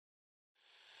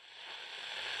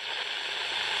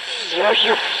What do you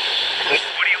want?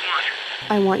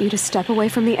 I want you to step away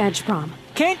from the edge, Brom.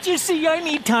 Can't you see I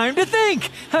need time to think?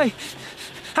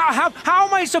 How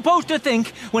am I supposed to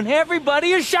think when everybody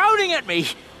is shouting at me?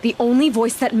 The only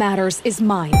voice that matters is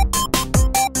mine.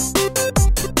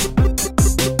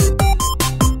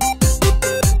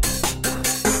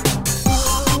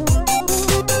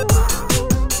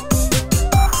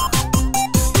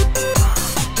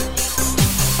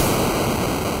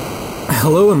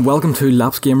 Hello and welcome to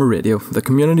Lapsed Gamer Radio, the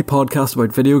community podcast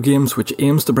about video games which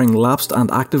aims to bring lapsed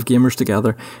and active gamers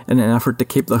together in an effort to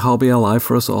keep the hobby alive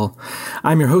for us all.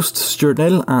 I'm your host, Stuart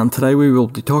Neal, and today we will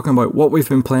be talking about what we've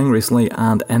been playing recently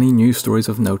and any news stories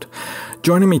of note.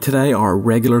 Joining me today are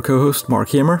regular co-host Mark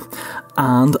Hamer,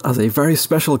 and as a very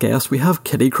special guest we have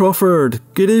Kitty Crawford.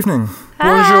 Good evening.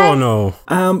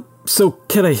 Buongiorno. So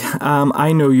Kitty,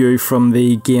 I know you from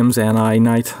the Games NI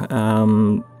night,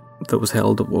 that was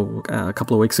held a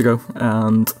couple of weeks ago,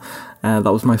 and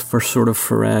that was my first sort of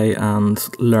foray and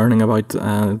learning about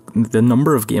the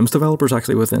number of games developers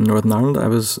actually within Northern Ireland. I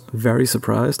was very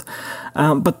surprised.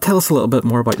 But tell us a little bit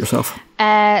more about yourself.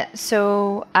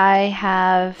 So I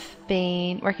have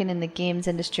been working in the games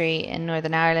industry in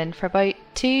Northern Ireland for about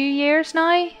 2 years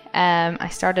now. I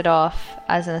started off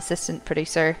as an assistant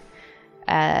producer,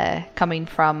 coming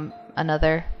from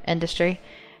another industry.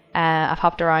 I've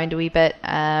hopped around a wee bit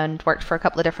and worked for a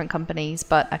couple of different companies,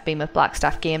 but I've been with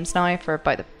Blackstaff Games now for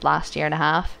about the last year and a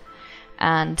half.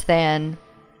 And then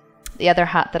the other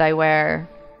hat that I wear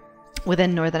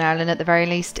within Northern Ireland at the very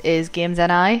least is Games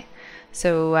NI.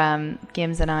 So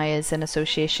Games NI is an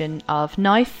association of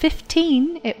now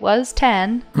 15, it was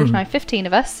 10, there's now 15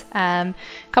 of us.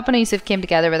 Companies have came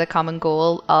together with a common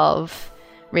goal of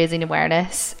raising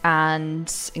awareness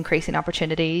and increasing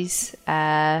opportunities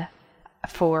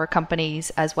for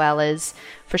companies as well as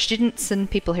for students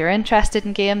and people who are interested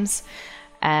in games,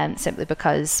 simply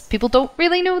because people don't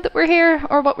really know that we're here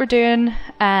or what we're doing,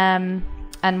 and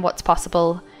what's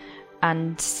possible,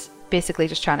 and basically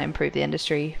just trying to improve the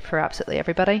industry for absolutely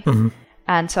everybody.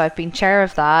 And so I've been chair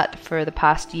of that for the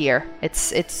past year.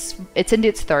 It's into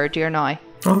its third year now.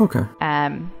 Oh, okay.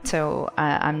 So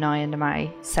I'm now into my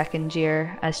second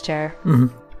year as chair.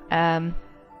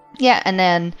 Yeah, and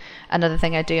then another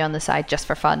thing I do on the side just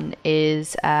for fun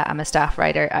is I'm a staff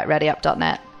writer at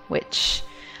ReadyUp.net, which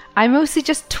I mostly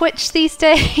just Twitch these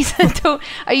days.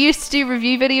 I used to do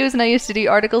review videos and I used to do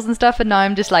articles and stuff, and now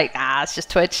I'm just like, it's just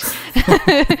Twitch.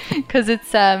 Because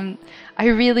it's I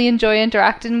really enjoy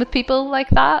interacting with people like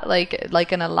that,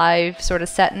 like in a live sort of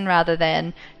setting, rather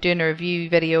than doing a review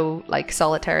video like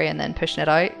solitary and then pushing it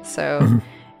out. So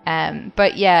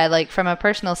but yeah, like from a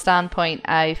personal standpoint,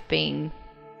 I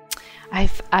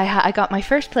got my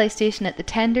first PlayStation at the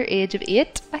tender age of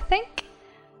 8, I think,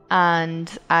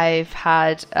 and I've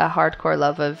had a hardcore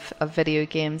love of video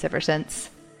games ever since.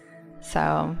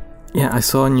 So yeah, I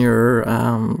saw in your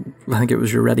I think it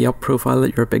was your Ready Up profile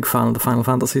that you're a big fan of the Final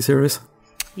Fantasy series.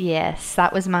 Yes,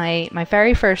 that was my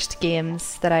very first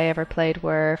games that I ever played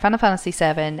were Final Fantasy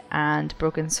VII and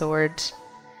Broken Sword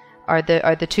are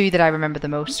the two that I remember the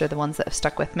most, are the ones that have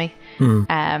stuck with me.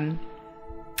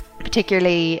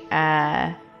 Particularly,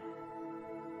 I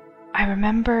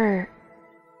remember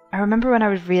when I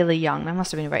was really young, I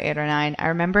must have been about 8 or 9, I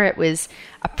remember it was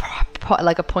a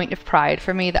point of pride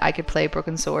for me that I could play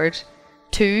Broken Sword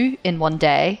 2 in one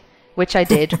day, which I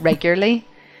did regularly,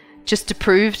 just to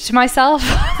prove to myself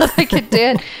that I could do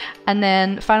it. And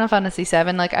then Final Fantasy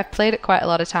VII, like I've played it quite a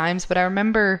lot of times, but I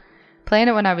remember playing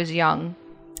it when I was young,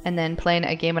 and then playing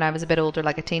it again when I was a bit older,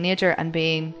 like a teenager, and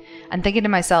thinking to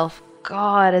myself,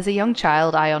 God, as a young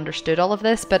child, I understood all of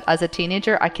this, but as a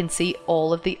teenager, I can see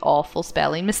all of the awful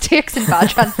spelling mistakes and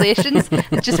bad translations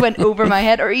that just went over my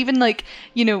head, or even like,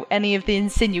 any of the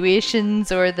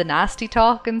insinuations or the nasty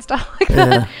talk and stuff like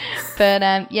that. But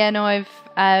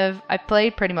I've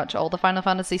played pretty much all the Final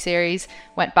Fantasy series,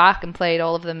 went back and played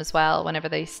all of them as well whenever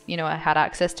they, I had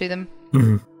access to them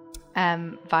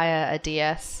via a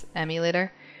DS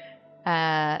emulator.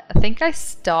 I think I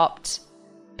stopped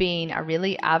being a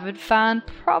really avid fan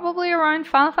probably around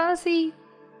Final Fantasy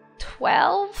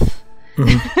 12.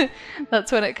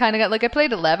 That's when it kind of got, like, I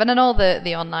played 11 and all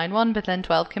the online one, but then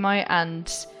 12 came out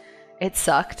and it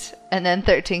sucked, and then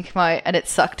 13 came out and it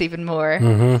sucked even more.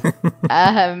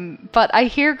 But I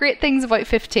hear great things about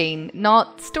 15,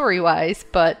 not story wise,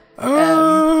 but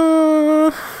yeah,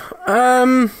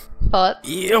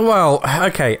 well,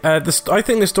 okay, I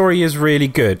think the story is really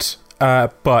good.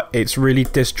 But it's really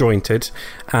disjointed,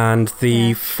 and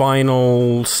the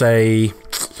final, say,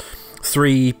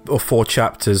 3 or 4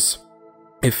 chapters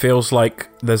it feels like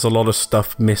there's a lot of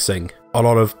stuff missing, a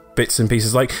lot of bits and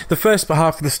pieces. Like the first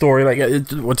half of the story, like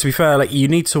well, to be fair, like you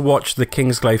need to watch the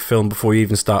Kingsglaive film before you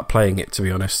even start playing it, to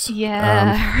be honest.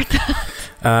 Yeah, I heard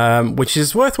that. Which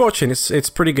is worth watching. It's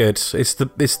pretty good. It's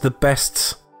the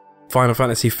best Final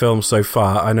Fantasy film so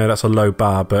far. I know that's a low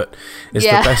bar, but it's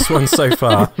the best one so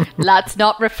far. Let's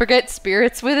not forget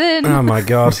Spirits Within. Oh my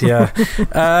god, yeah.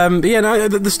 No,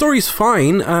 the story's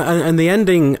fine, and the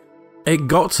ending, it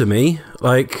got to me.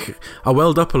 Like, I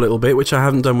welled up a little bit, which I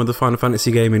haven't done with the Final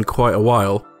Fantasy game in quite a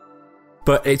while.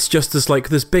 But it's just as like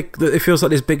it feels like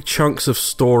there's big chunks of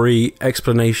story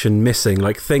explanation missing.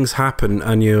 Like things happen,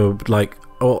 and you're like,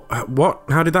 oh, what?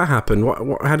 How did that happen?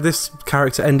 How did this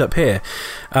character end up here?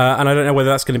 And I don't know whether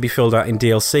that's going to be filled out in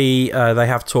DLC. They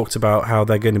have talked about how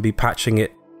they're going to be patching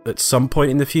it at some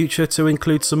point in the future to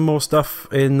include some more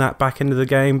stuff in that back end of the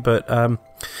game. But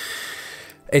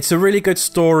it's a really good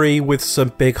story with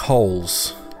some big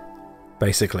holes,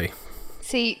 basically.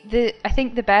 See, I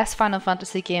think the best Final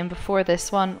Fantasy game before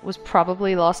this one was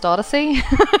probably Lost Odyssey,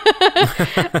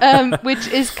 which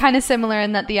is kind of similar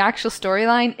in that the actual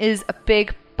storyline is a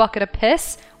big bucket of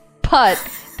piss, but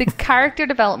the character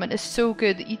development is so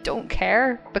good that you don't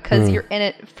care because you're in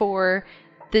it for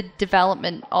the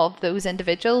development of those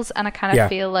individuals, and I kind of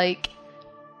feel like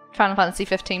Final Fantasy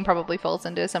 15 probably falls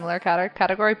into a similar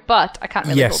category, but I can't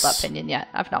really hold that opinion yet.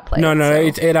 I've not played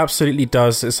it. It absolutely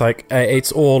does. It's like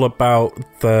it's all about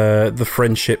the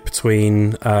friendship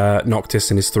between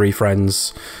Noctis and his three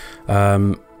friends.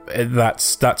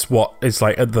 That's what is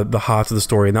like at the heart of the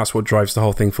story, and that's what drives the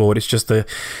whole thing forward. It's just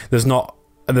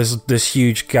there's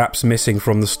huge gaps missing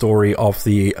from the story of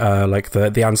the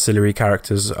the ancillary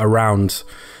characters around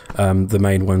the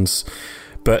main ones.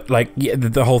 But like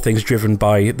the whole thing's driven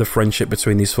by the friendship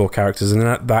between these four characters, and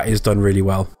that is done really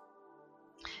well.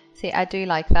 See, I do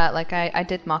like that. Like I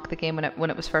did mock the game when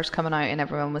it was first coming out, and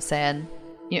everyone was saying,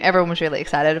 everyone was really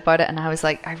excited about it, and I was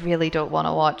like, I really don't want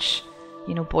to watch,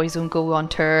 Boyzone go on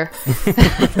tour.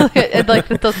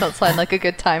 It does not sound like a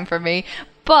good time for me.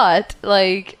 But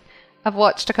like, I've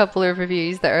watched a couple of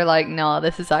reviews that are like, no,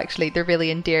 this is actually, they're really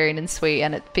endearing and sweet,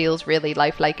 and it feels really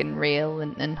lifelike and real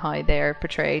in how they're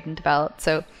portrayed and developed.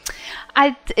 So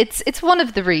it's one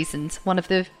of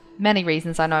the many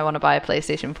reasons I know I want to buy a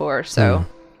PlayStation 4. So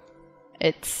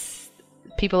it's,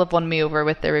 people have won me over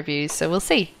with their reviews, so we'll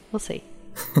see.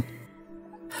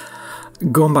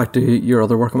 Going back to your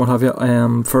other work and what have you,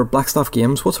 for Blackstaff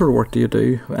Games, what sort of work do you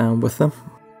do with them?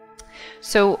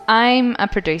 So I'm a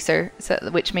producer,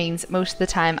 which means most of the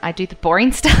time I do the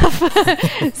boring stuff.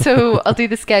 So I'll do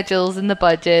the schedules and the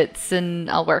budgets, and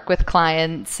I'll work with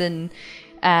clients and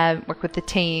work with the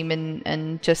team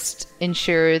and just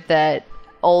ensure that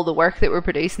all the work that we're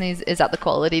producing is at the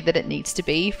quality that it needs to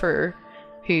be for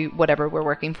whatever we're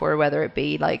working for, whether it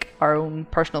be like our own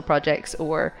personal projects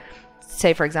or,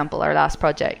 say for example, our last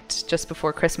project just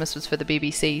before Christmas was for the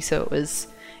BBC, so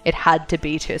it had to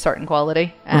be to a certain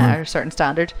quality or a certain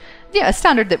standard. Yeah, a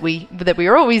standard that we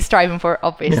are always striving for,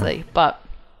 obviously.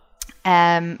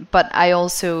 Yeah. But I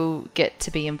also get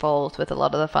to be involved with a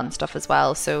lot of the fun stuff as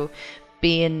well. So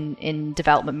being in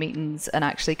development meetings and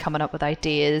actually coming up with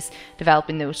ideas,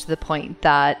 developing those to the point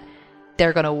that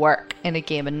they're going to work in a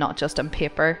game and not just on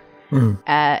paper,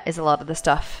 is a lot of the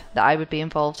stuff that I would be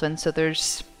involved in. So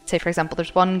there's, say for example,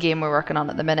 there's one game we're working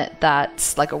on at the minute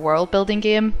that's like a world building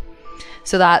game.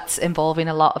 So that's involving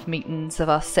a lot of meetings of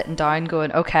us sitting down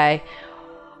going, okay,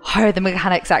 how are the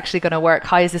mechanics actually going to work?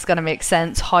 How is this going to make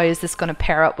sense? How is this going to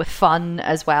pair up with fun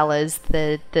as well as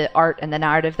the art and the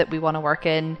narrative that we want to work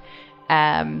in?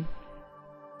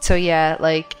 So yeah,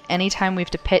 like anytime we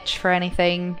have to pitch for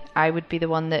anything, I would be the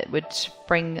one that would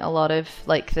bring a lot of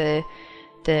like the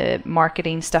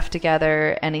marketing stuff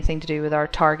together, anything to do with our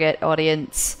target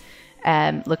audience,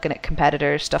 looking at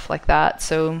competitors, stuff like that.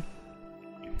 So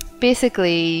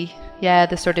basically, yeah,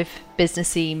 the sort of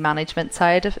businessy management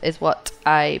side is what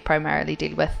I primarily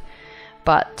deal with.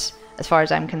 But as far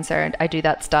as I'm concerned, I do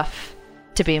that stuff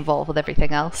to be involved with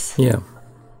everything else. Yeah.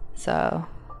 So.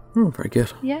 Very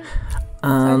good. Yeah.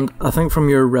 And sorry. I think from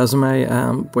your resume,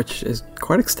 which is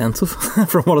quite extensive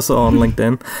from what I saw on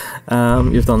LinkedIn,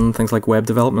 you've done things like web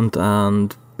development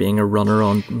and being a runner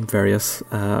on various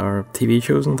TV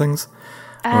shows and things,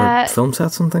 or film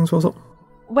sets and things, was it?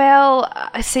 Well,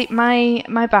 I see, my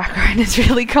background is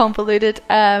really convoluted.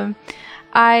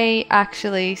 I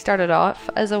actually started off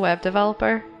as a web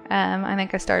developer. I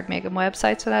think I started making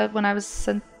websites when I was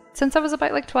since I was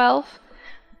about like 12.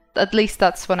 At least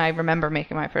that's when I remember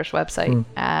making my first website.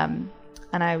 And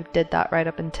I did that right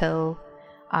up until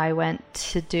I went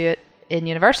to do it in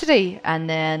university, and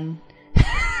then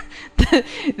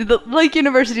like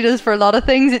university does for a lot of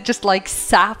things, it just like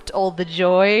sapped all the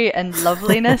joy and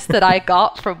loveliness that I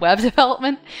got from web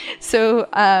development. So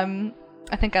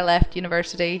I think I left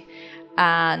university,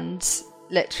 and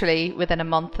literally within a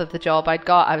month of the job I'd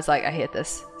got, I was like, I hate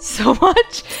this so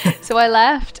much. So I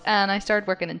left and I started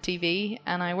working in TV,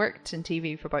 and I worked in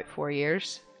TV for about 4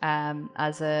 years.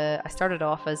 I started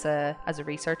off as a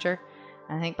researcher.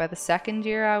 I think by the second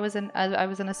year I was an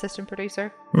assistant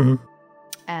producer,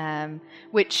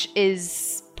 which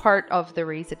is part of the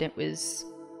reason it was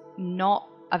not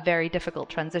a very difficult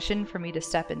transition for me to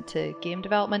step into game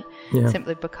development,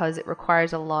 simply because it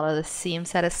requires a lot of the same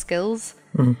set of skills,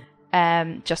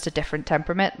 just a different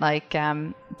temperament. Like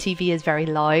TV is very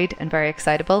loud and very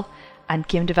excitable, and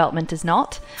game development is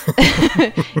not.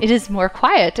 It is more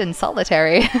quiet and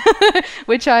solitary,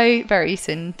 which I very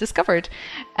soon discovered.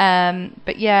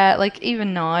 But yeah, like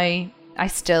even now, I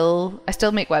still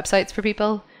make websites for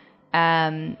people.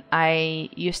 I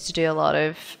used to do a lot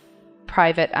of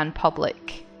private and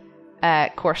public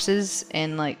courses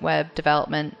in like web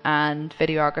development and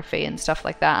videography and stuff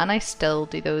like that, and I still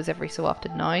do those every so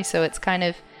often now. So it's kind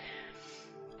of,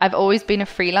 I've always been a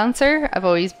freelancer.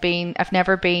 I've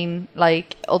never been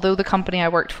like, although the company I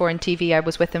worked for in TV, I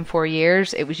was with them 4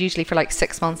 years, it was usually for like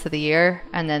 6 months of the year,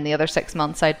 and then the other 6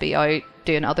 months I'd be out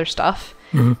doing other stuff,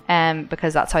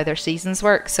 because that's how their seasons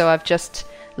work. So I've just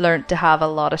learned to have a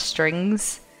lot of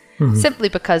strings, simply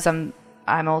because I'm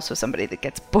also somebody that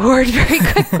gets bored very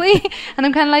quickly, and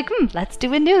I'm kind of like, let's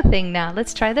do a new thing now.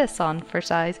 Let's try this on for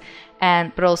size,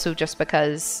 but also just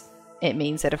because it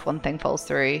means that if one thing falls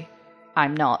through,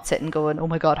 I'm not sitting going, oh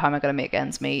my god, how am I going to make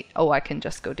ends meet? Oh, I can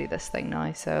just go do this thing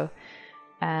now. So,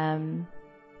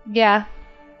 yeah,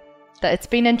 it's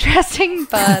been interesting,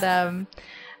 but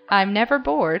I'm never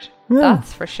bored.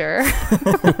 That's for sure.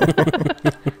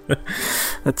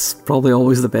 That's probably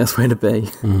always the best way to be.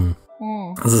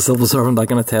 As a civil servant, I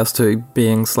can attest to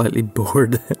being slightly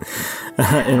bored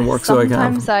in work.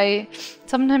 Sometimes I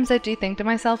do think to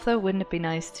myself, though, wouldn't it be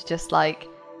nice to just like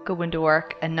go into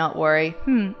work and not worry,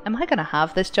 am I going to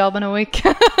have this job in a week?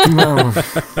 No.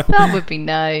 That would be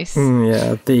nice.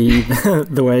 Yeah,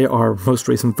 the way our most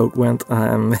recent vote went,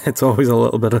 it's always a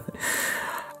little bit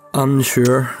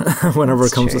unsure whenever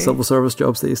it comes to civil service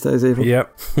jobs these days, even.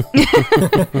 Yep.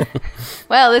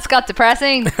 Well, this got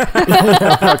depressing.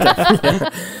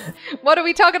 What are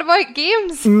we talking about?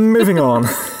 Games? Moving on.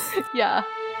 Yeah.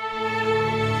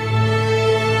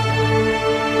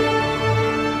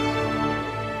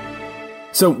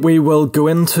 So we will go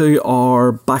into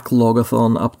our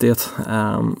Backlogathon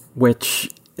update, which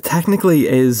technically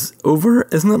is over,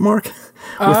 isn't it, Mark?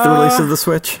 With the release of the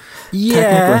Switch?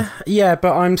 Yeah,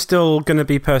 but I'm still going to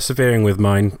be persevering with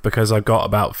mine because I've got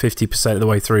about 50% of the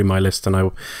way through my list, and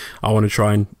I want to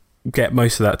try and get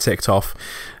most of that ticked off.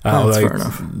 That's fair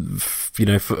enough. You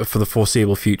know, for the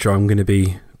foreseeable future, I'm going to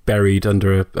be buried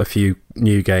under a few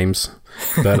new games,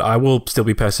 but I will still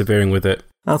be persevering with it.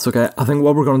 That's okay. I think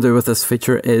what we're going to do with this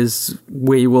feature is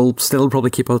we will still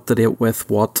probably keep up to date with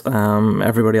what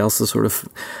everybody else is sort of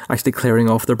actually clearing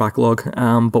off their backlog,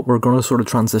 but we're going to sort of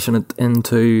transition it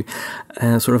into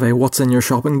sort of a what's in your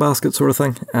shopping basket sort of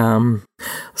thing.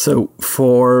 So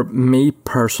for me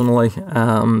personally,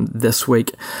 this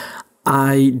week,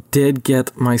 I did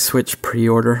get my Switch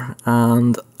pre-order,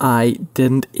 and I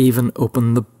didn't even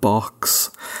open the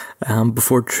box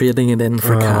before trading it in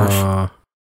for cash.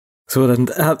 So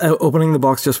opening the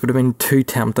box just would have been too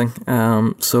tempting.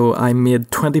 So I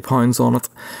made £20 on it,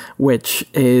 which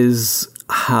is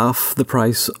half the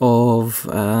price of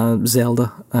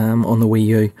Zelda on the Wii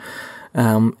U.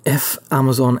 If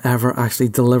Amazon ever actually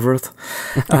deliver it.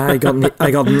 I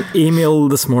got an email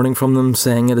this morning from them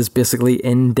saying it is basically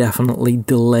indefinitely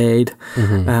delayed,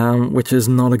 which is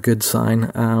not a good sign.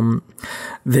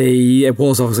 It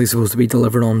was obviously supposed to be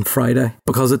delivered on Friday.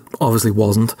 Because it obviously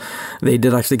wasn't, they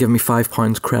did actually give me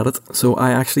 £5 credit, so I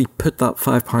actually put that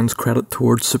 £5 credit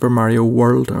towards Super Mario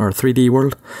World, or 3D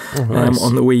World, nice.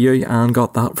 On the Wii U, and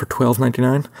got that for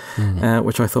 $12.99,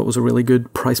 which I thought was a really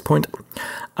good price point.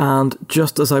 And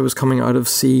just as I was coming out of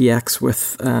CEX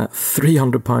with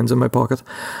 £300 in my pocket,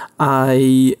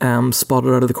 I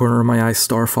spotted out of the corner of my eye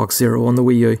Star Fox Zero on the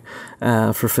Wii U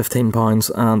for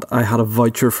 £15, and I had a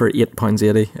voucher for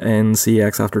 £8.80 in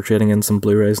CEX after trading in some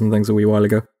Blu-rays and things a wee while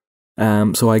ago.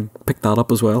 So I picked that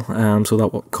up as well. So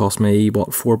that cost me,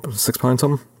 £6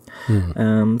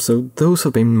 something. So those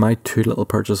have been my two little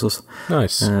purchases.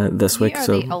 Nice. This week. You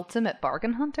are the ultimate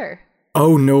bargain hunter.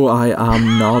 Oh no, I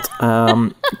am not.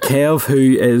 Kev,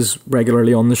 who is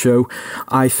regularly on the show,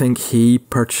 I think he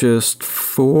purchased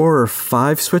 4 or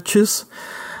 5 Switches,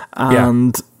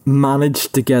 and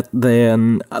managed to get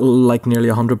then like nearly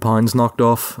 £100 knocked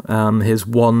off his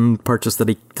one purchase that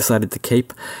he decided to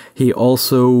keep. He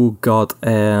also got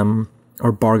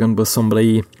or bargained with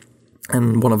somebody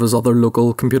in one of his other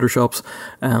local computer shops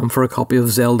for a copy of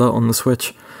Zelda on the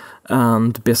Switch,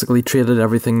 and basically traded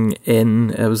everything in.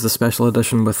 It was the special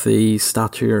edition with the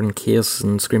statue and case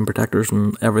and screen protectors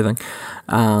and everything,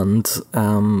 and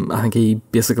I think he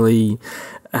basically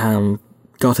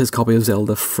got his copy of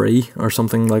Zelda free or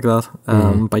something like that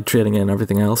by trading in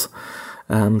everything else.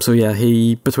 So yeah,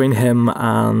 between him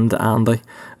and Andy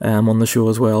on the show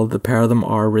as well, the pair of them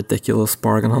are ridiculous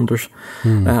bargain hunters,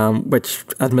 which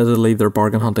admittedly their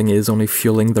bargain hunting is only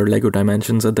fueling their Lego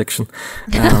Dimensions addiction.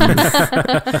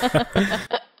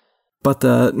 But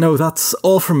no, that's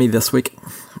all from me this week.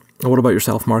 What about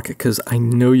yourself, Mark? Because I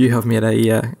know you have made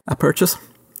a purchase.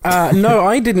 No,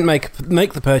 I didn't make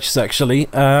the purchase actually.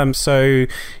 So,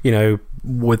 you know,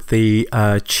 with the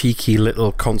cheeky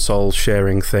little console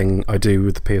sharing thing I do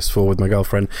with the PS4 with my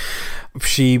girlfriend,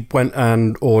 she went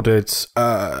and ordered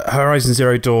Horizon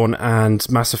Zero Dawn and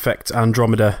Mass Effect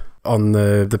Andromeda on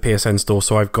the PSN store,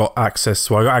 so I've got access.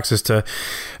 So I got access to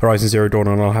Horizon Zero Dawn,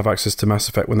 and I'll have access to Mass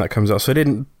Effect when that comes out. So I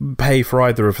didn't pay for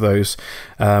either of those,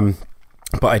 but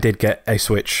I did get a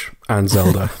Switch and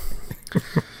Zelda.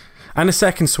 And a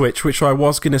second Switch, which I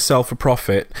was going to sell for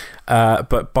profit,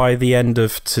 but by the end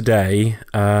of today,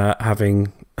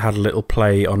 having had a little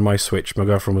play on my Switch, my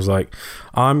girlfriend was like,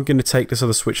 I'm going to take this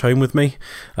other Switch home with me.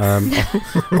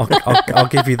 I'll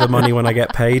give you the money when I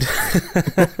get paid.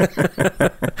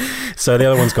 So the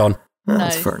other one's gone.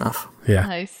 That's fair enough. Yeah.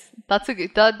 Nice. That's a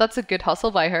good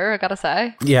hustle by her, I gotta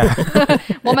say. Yeah.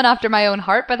 Woman after my own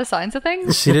heart by the signs of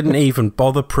things. She didn't even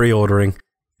bother pre-ordering.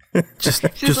 She's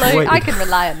like, waited. I can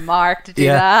rely on Mark to do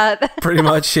that. Pretty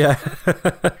much, yeah.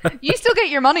 You still get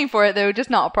your money for it though, just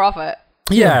not a profit.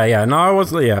 Yeah. No, I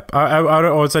was. Yeah, I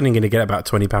was only going to get about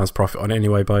 £20 profit on it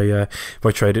anyway by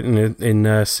trading in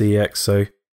CEX. So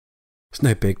it's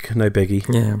no biggie.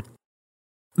 Yeah.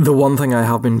 The one thing I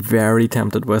have been very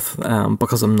tempted with,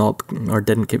 because I'm not or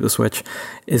didn't keep the Switch,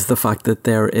 is the fact that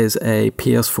there is a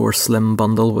PS4 Slim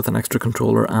bundle with an extra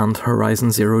controller and Horizon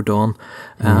Zero Dawn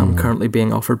currently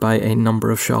being offered by a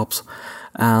number of shops.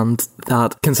 And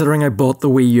that, considering I bought the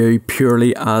Wii U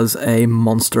purely as a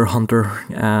Monster Hunter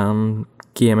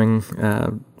gaming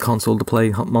console to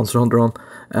play Monster Hunter on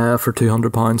for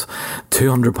 £200,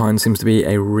 £200 seems to be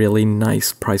a really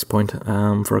nice price point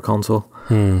for a console.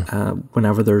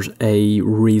 Whenever there's a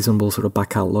reasonable sort of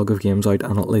back catalogue of games out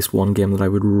and at least one game that I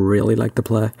would really like to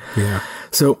play. Yeah.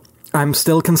 So I'm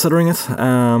still considering it.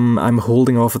 I'm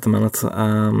holding off at the minute.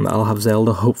 I'll have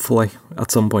Zelda hopefully at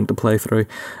some point to play through.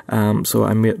 So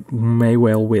I may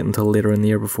well wait until later in the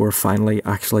year before finally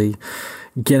actually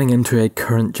getting into a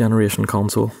current generation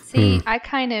console. See,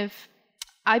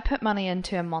 I put money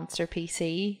into a Monster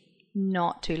PC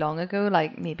not too long ago,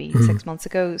 like maybe 6 months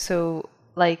ago. So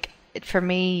like, for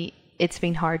me, it's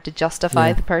been hard to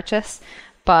justify the purchase,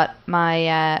 but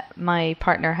my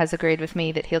partner has agreed with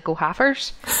me that he'll go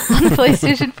halfers on the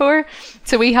PlayStation 4.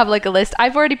 So we have like a list.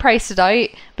 I've already priced it out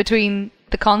between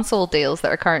the console deals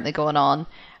that are currently going on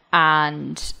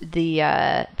and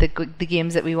the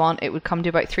games that we want. It would come to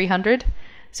about 300.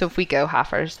 So if we go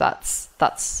halfers,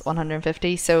 that's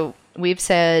 150. So we've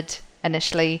said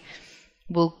initially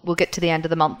we'll get to the end of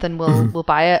the month and we'll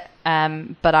buy it.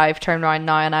 But I've turned around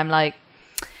now and I'm like,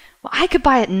 well, I could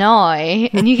buy it now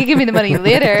and you could give me the money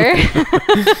later.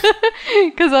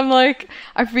 Because I'm like,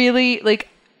 I really like,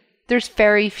 there's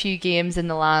very few games in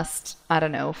the last,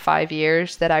 5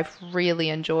 years that I've really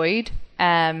enjoyed.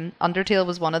 Undertale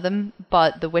was one of them,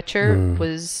 but The Witcher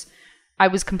I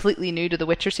was completely new to the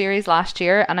Witcher series last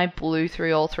year and I blew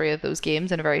through all 3 of those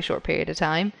games in a very short period of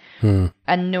time.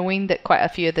 And knowing that quite a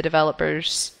few of the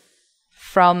developers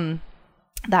from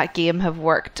that game have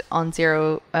worked on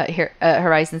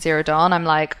Horizon Zero Dawn, I'm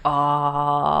like,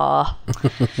 I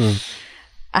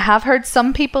have heard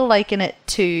some people liken it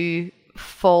to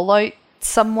Fallout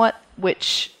somewhat,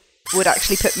 which would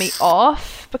actually put me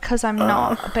off because I'm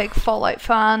not a big Fallout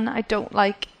fan. I don't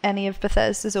like any of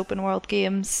Bethesda's open world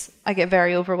games. I get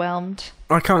very overwhelmed.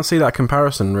 I can't see that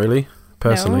comparison really,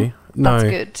 personally. No. That's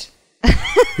good.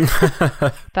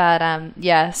 But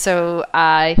yeah, so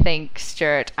I think,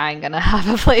 Stuart, I'm gonna have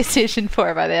a PlayStation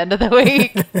 4 by the end of the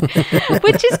week.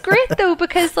 Which is great though,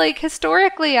 because like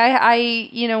historically I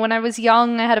when I was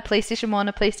young I had a PlayStation 1,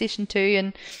 a PlayStation 2,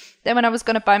 and then when I was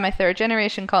gonna buy my 3rd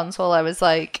generation console I was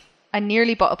like, I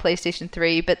nearly bought a PlayStation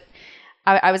 3, but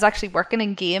I was actually working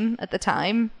in game at the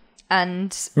time,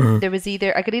 and there was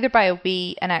I could either buy a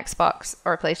Wii, an Xbox,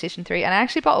 or a PlayStation 3, and I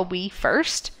actually bought a Wii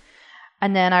first.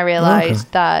 And then I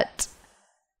realized that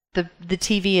the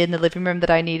TV in the living room that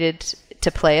I needed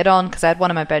to play it on, because I had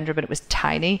one in my bedroom and it was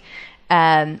tiny,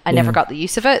 I never got the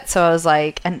use of it. So I was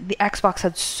like, and the Xbox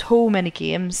had so many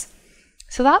games.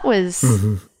 So that was,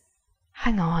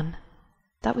 hang on,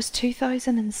 that was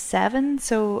 2007.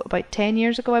 So about 10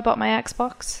 years ago, I bought my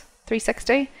Xbox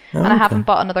 360, and I haven't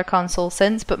bought another console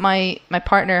since. But my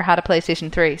partner had a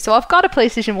PlayStation 3, so I've got a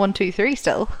PlayStation 1, 2, 3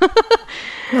 still.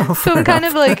 So I'm kind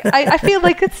of like, I feel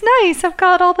like it's nice. I've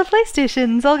got all the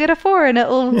PlayStations. I'll get a 4, and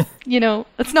it'll,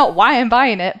 it's not why I'm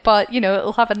buying it, but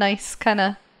it'll have a nice kind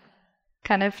of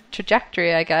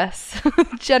trajectory, I guess.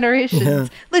 Generations. Yeah.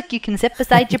 Look, you can sit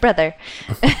beside your brother.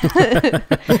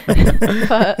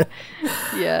 But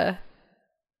yeah,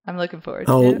 I'm looking forward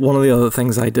to it. One of the other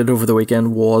things I did over the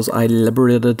weekend was I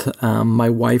liberated my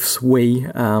wife's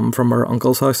Wii from her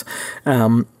uncle's house.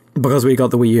 Because we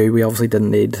got the Wii U, we obviously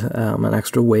didn't need an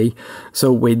extra Wii,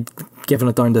 so we'd given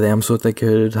it down to them so that they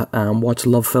could watch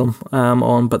Love Film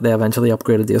on, but they eventually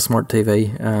upgraded to a smart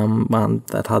TV, and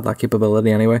that had that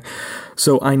capability anyway.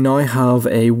 So I now have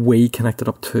a Wii connected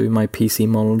up to my PC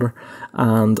monitor,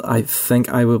 and I think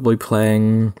I will be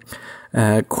playing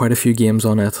quite a few games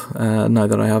on it now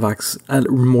that I have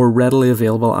more readily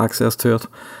available access to it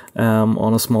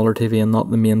on a smaller TV and not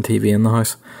the main TV in the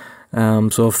house.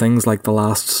 So things like The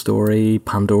Last Story,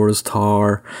 Pandora's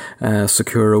Tower,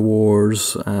 Sakura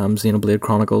Wars, Xenoblade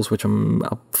Chronicles, which I'm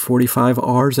 45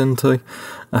 hours into,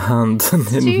 and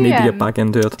need to get back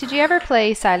into it. Did you ever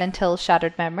play Silent Hill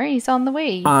Shattered Memories on the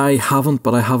Wii? I haven't,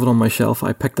 but I have it on my shelf.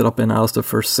 I picked it up in Asda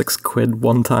for £6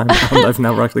 one time, and I've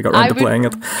never actually got around to playing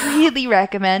it. I really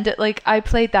recommend it. Like, I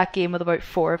played that game with about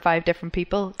 4 or 5 different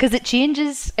people, because it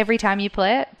changes every time you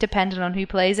play it, depending on who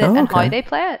plays it and how they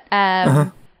play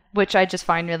it. Which I just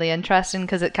find really interesting,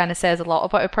 because it kind of says a lot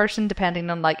about a person depending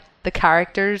on like the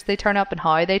characters they turn up and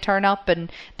how they turn up, and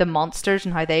the monsters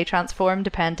and how they transform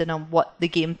depending on what the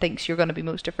game thinks you're going to be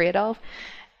most afraid of.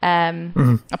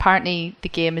 Apparently the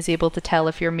game is able to tell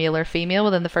if you're male or female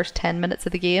within the first 10 minutes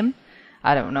of the game.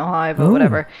 I don't know how, but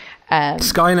whatever.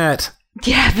 Skynet.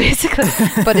 Yeah, basically.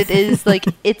 But it is like,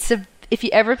 if you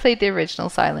ever played the original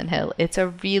Silent Hill, it's a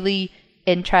really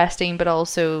interesting but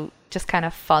also just kind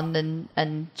of fun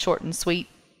and short and sweet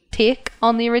take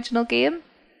on the original game.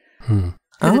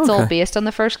 Because it's all based on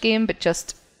the first game, but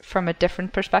just from a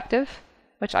different perspective,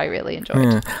 which I really enjoyed.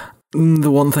 Yeah. The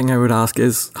one thing I would ask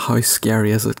is, how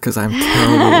scary is it? Because I'm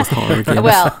terrible with horror games.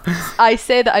 Well, I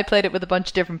say that I played it with a bunch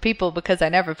of different people because I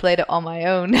never played it on my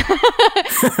own.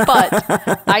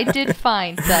 But I did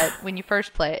find that when you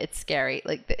first play it, it's scary.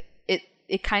 Like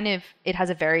it has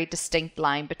a very distinct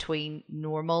line between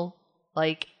normal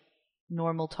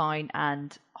town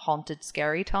and haunted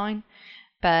scary town.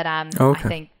 But I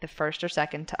think the first or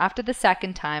second, after the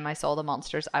second time I saw the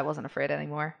monsters, I wasn't afraid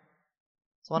anymore.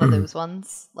 It's one of those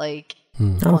ones, like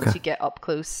once you get up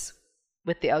close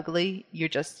with the ugly,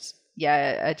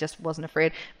 I just wasn't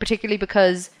afraid, particularly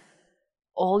because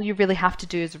all you really have to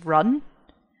do is run,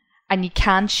 and you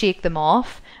can shake them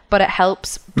off, but it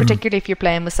helps, particularly if you're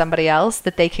playing with somebody else,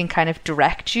 that they can kind of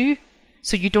direct you,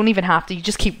 so you don't even have to, you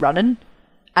just keep running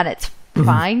and it's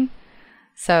fine.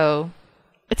 So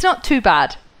it's not too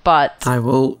bad, but I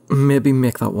will maybe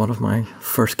make that one of my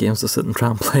first games to sit and try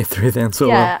and play through then. So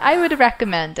yeah, I would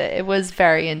recommend it. It was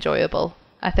very enjoyable.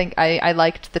 I think I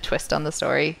liked the twist on the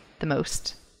story the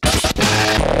most.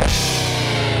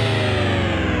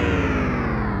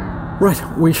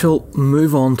 Right, we shall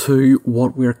move on to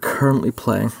what we're currently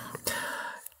playing.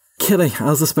 Kitty,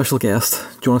 as a special guest,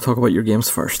 do you want to talk about your games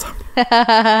first?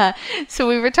 So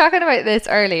we were talking about this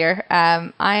earlier.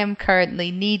 I am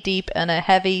currently knee-deep in a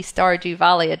heavy Stardew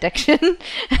Valley addiction,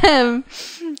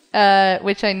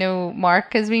 which I know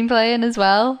Mark has been playing as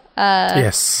well.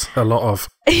 Yes, a lot of.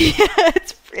 Yeah,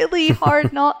 it's really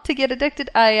hard not to get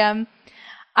addicted. I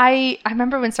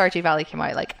remember when Stardew Valley came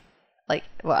out, like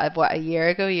a year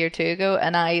or two ago,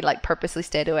 and I purposely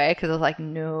stayed away because I was like,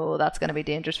 no, that's going to be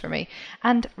dangerous for me.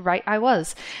 And right, I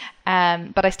was.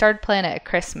 But I started playing it at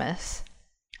Christmas,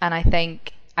 and I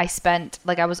think I spent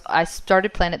I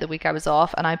started playing it the week I was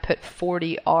off, and I put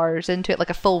 40 hours into it, like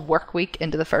a full work week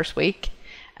into the first week,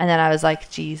 and then I was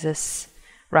like, Jesus,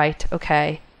 right,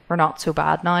 okay, we're not so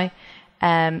bad now.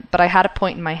 But I had a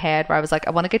point in my head where I was like,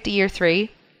 I want to get to year 3,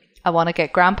 I want to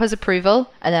get Grandpa's approval,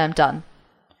 and then I'm done.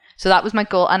 So that was my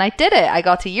goal, and I did it. I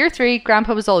got to year 3.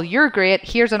 Grandpa was all, you're great.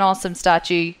 Here's an awesome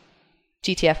statue.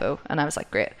 GTFO. And I was like,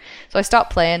 great. So I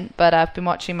stopped playing, but I've been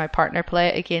watching my partner play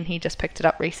it again. He just picked it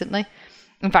up recently.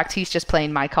 In fact, he's just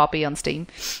playing my copy on Steam.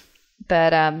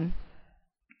 But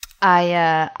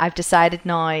I've decided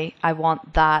now I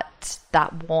want that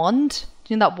wand.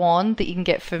 You know that wand that you can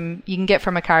get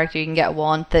from a character. You can get a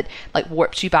wand that like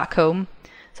warps you back home.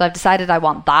 So I've decided I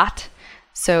want that.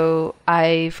 So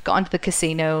I've got into the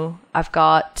casino. I've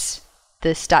got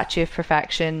the Statue of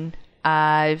Perfection.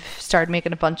 I've started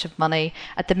making a bunch of money.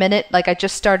 At the minute, like I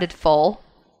just started fall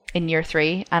in year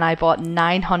 3 and I bought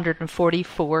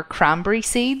 944 cranberry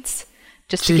seeds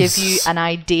just to give you an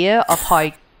idea of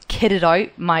how kitted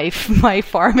out my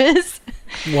farm is.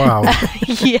 Wow.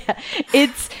 Yeah,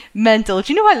 it's mental.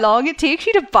 Do you know how long it takes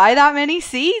you to buy that many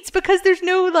seeds? Because there's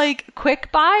no like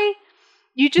quick buy.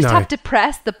 You just have to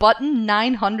press the button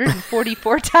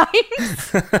 944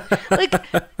 times. Like,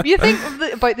 you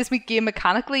think about this game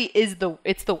mechanically it's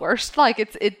the worst. Like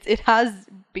it has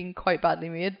been quite badly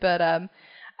made, but I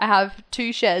have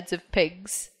 2 sheds of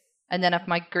pigs, and then I have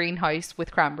my greenhouse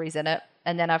with cranberries in it,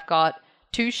 and then I've got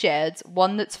 2 sheds,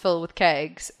 one that's filled with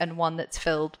kegs and one that's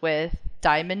filled with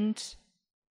diamond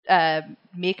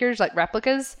makers, like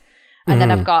replicas. And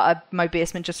then I've got my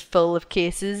basement just full of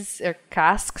cases or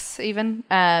casks even,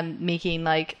 making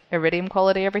like iridium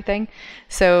quality everything.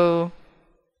 So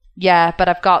yeah, but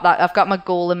I've got my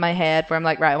goal in my head where I'm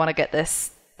like, right, I want to get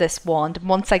this wand.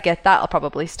 Once I get that, I'll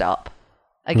probably stop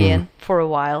again for a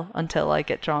while until I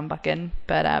get drawn back in.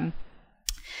 But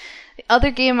the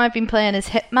other game I've been playing is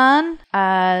Hitman,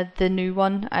 the new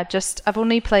one. I've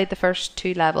only played the first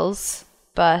 2 levels,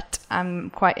 but I'm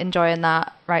quite enjoying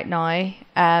that right now.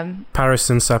 Paris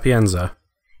and Sapienza.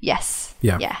 Yes.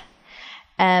 Yeah.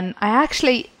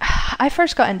 I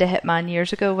first got into Hitman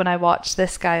years ago when I watched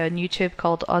this guy on YouTube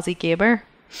called Aussie Gamer,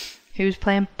 who was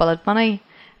playing Blood Money,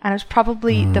 and it was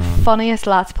probably the funniest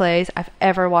Let's Plays I've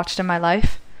ever watched in my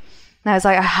life. And I was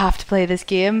like, I have to play this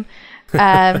game. So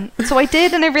I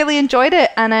did, and I really enjoyed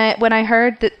it. And when I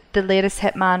heard that the latest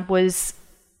Hitman was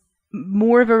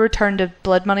more of a return to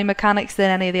blood money mechanics than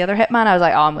any of the other Hitman, I was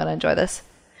like, oh, I'm going to enjoy this.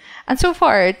 And so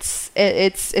far,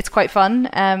 it's quite fun.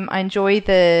 I enjoy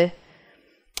the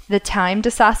timed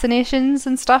assassinations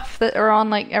and stuff that are on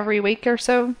like every week or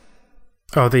so.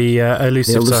 Oh, the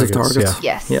elusive targets.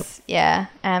 Yeah. Yes. Yep.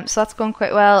 Yeah. So that's going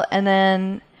quite well. And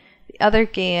then the other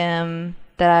game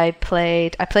that I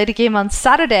played a game on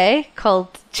Saturday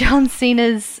called John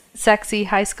Cena's Sexy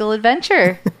High School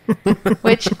Adventure,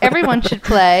 which everyone should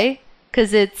play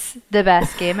because it's the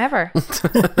best game ever.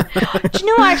 Do you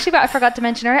know actually what I forgot to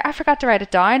mention earlier? I forgot to write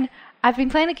it down. I've been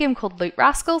playing a game called Loot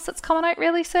Rascals that's coming out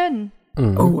really soon.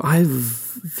 Oh, I've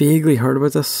vaguely heard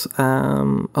about this.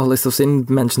 At least I've seen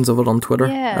mentions of it on Twitter.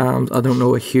 Yeah. I don't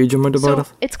know a huge amount about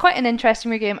it. It's quite an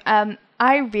interesting game.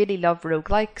 I really love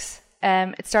roguelikes.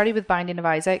 It started with Binding of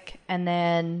Isaac and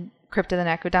then Crypt of the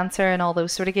Necrodancer and all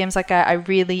those sort of games. Like I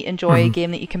really enjoy a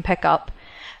game that you can pick up,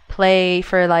 play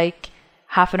for like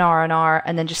half an hour,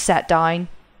 and then just set down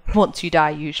once you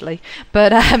die usually,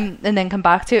 but and then come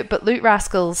back to it. But Loot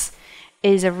Rascals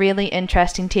is a really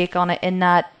interesting take on it in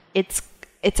that it's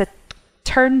a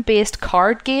turn-based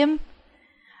card game,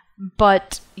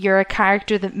 but you're a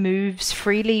character that moves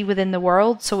freely within the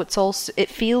world, so it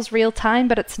feels real time,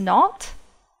 but it's not.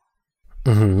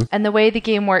 And the way the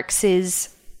game works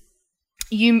is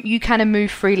you kind of move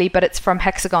freely, but it's from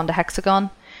hexagon to hexagon,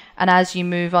 and as you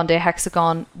move onto a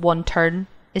hexagon, 1 turn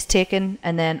is taken,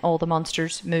 and then all the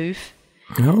monsters move.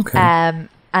 Okay. And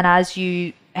as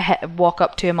you walk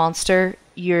up to a monster,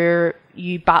 you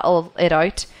battle it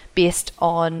out based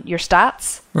on your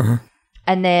stats,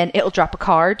 and then it'll drop a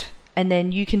card, and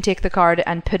then you can take the card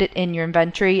and put it in your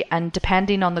inventory, and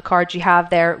depending on the cards you have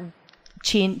there,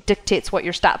 dictates what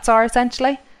your stats are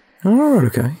essentially. Oh,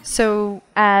 okay. So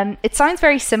it sounds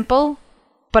very simple,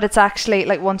 but it's actually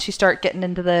like once you start getting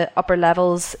into the upper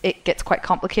levels, it gets quite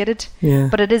complicated. Yeah.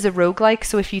 But it is a roguelike,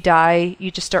 so if you die,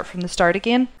 you just start from the start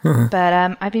again.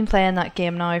 But I've been playing that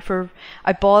game now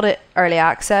I bought it early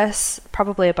access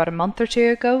probably about a month or 2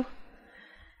 ago.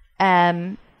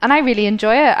 And I really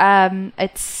enjoy it.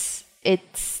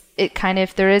 It kind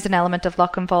of, there is an element of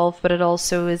luck involved, but it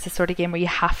also is the sort of game where you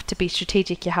have to be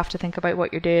strategic. You have to think about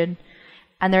what you're doing.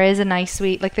 And there is a nice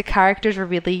sweet, like the characters are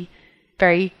really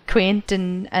very quaint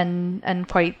and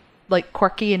quite like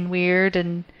quirky and weird,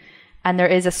 and there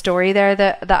is a story there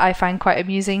that I find quite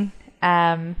amusing.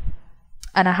 And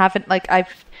I haven't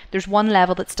there's one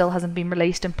level that still hasn't been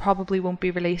released and probably won't be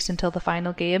released until the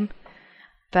final game.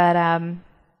 But I'm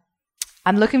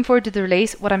looking forward to the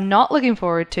release. What I'm not looking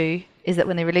forward to is that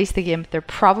when they release the game, they're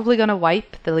probably going to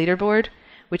wipe the leaderboard,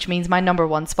 which means my number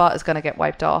 1 spot is going to get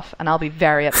wiped off, and I'll be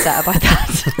very upset about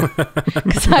that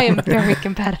because I am very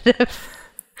competitive.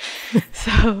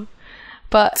 So,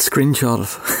 But Screenshot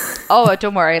it. oh,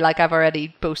 don't worry. Like, I've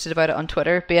already boasted about it on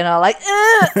Twitter, being all like,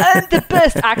 I'm the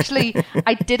best. Actually,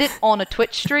 I did it on a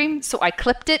Twitch stream, so I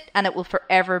clipped it, and it will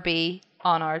forever be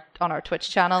on our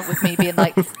Twitch channel with me being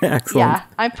like, Excellent. yeah,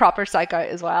 I'm proper psych out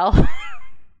as well.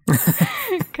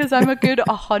 Because I'm a good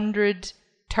 100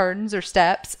 turns or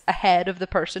steps ahead of the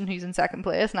person who's in second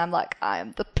place, and I'm like, I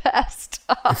am the best.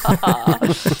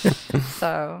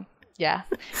 So, yeah.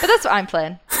 But that's what I'm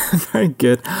playing. Very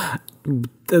good.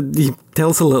 Tell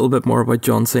us a little bit more about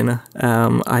John Cena.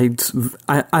 I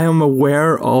am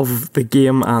aware of the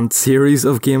game and series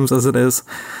of games as it is,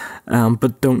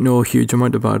 but don't know a huge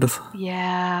amount about it.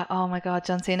 Yeah. Oh my God,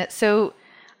 John Cena. So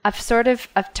I've started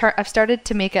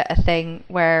to make it a thing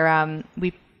where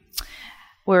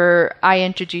I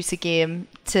introduce a game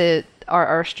to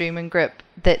our streaming group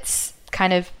that's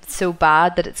kind of so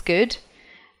bad that it's good.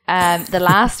 The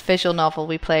last visual novel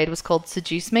we played was called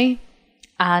Seduce Me,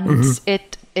 and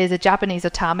it is a Japanese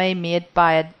otame made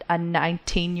by a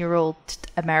 19-year-old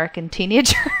American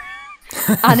teenager.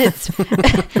 And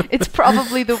it's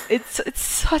probably it's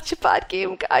such a bad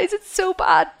game, guys. It's so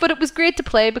bad, but it was great to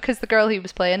play because the girl who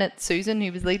was playing it, Susan,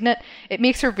 who was leading it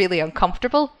makes her really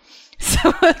uncomfortable.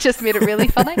 So it just made it really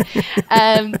funny.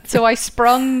 So I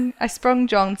sprung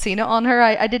John Cena on her.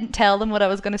 I didn't tell them what I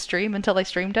was going to stream until I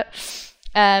streamed it.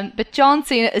 But John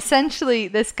Cena, essentially,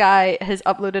 this guy has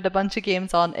uploaded a bunch of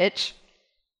games on itch,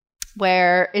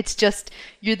 where it's just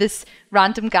you're this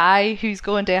random guy who's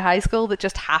going to a high school that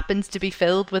just happens to be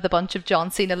filled with a bunch of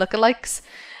John Cena lookalikes,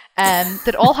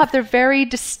 that all have their very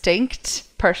distinct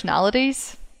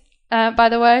personalities, by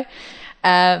the way.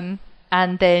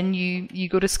 And then you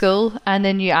go to school, and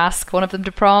then you ask one of them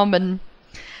to prom, and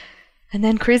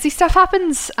then crazy stuff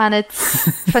happens, and it's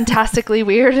fantastically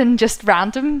weird and just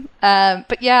random.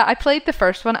 But yeah, I played the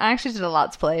first one. I actually did a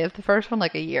Let's Play of the first one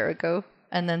like a year ago.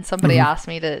 And then somebody asked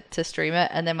me to stream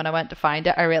it. And then when I went to find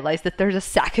it, I realized that there's a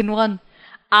second one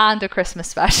and a Christmas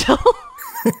special.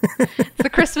 It's the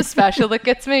Christmas special that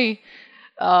gets me.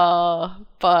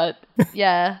 But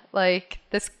yeah, like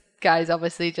this guy's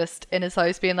obviously just in his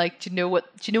house being like, do you know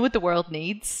what the world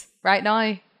needs right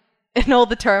now? In all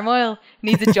the turmoil, it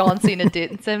needs a John Cena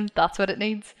dating sim. That's what it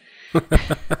needs.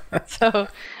 So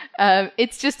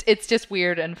it's just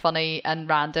weird and funny and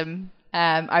random.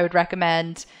 I would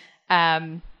recommend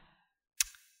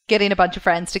getting a bunch of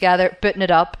friends together, booting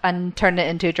it up, and turning it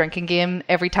into a drinking game.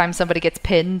 Every time somebody gets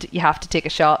pinned, you have to take a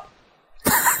shot.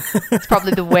 It's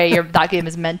probably the way that game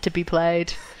is meant to be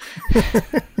played.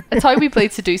 It's how we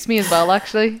played Seduce Me as well,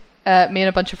 actually. Me and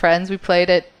a bunch of friends, we played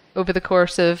it over the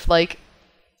course of like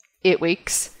 8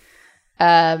 weeks.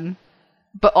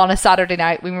 But on a Saturday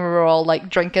night when we were all like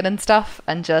drinking and stuff,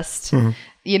 and just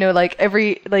like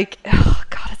oh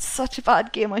God, it's such a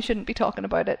bad game. I shouldn't be talking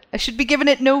about it. I should be giving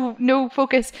it no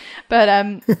focus.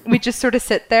 But we just sort of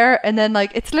sit there, and then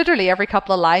like it's literally every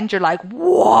couple of lines you're like,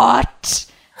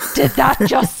 what did that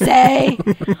just say?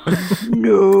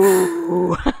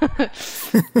 No.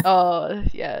 Oh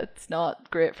yeah, it's not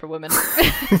great for women.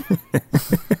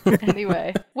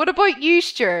 Anyway, what about you,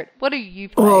 Stuart? What are you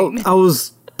playing? Well, I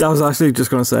was actually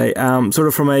just going to say, sort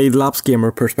of from a lapsed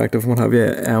gamer perspective, what have you,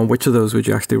 which of those would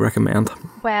you actually recommend?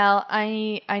 Well,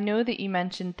 I know that you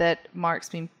mentioned that Mark's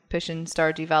been pushing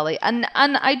Stardew Valley, and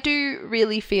I do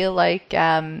really feel like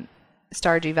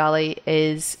Stardew Valley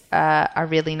is a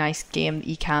really nice game that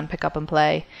you can pick up and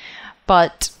play.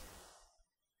 But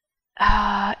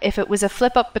if it was a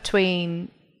flip up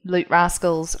between Loot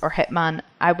Rascals or Hitman,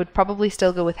 I would probably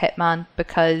still go with Hitman,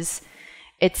 because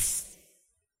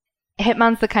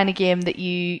Hitman's the kind of game that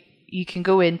you can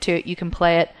go into it, you can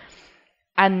play it,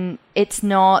 and it's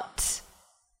not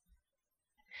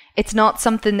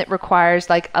something that requires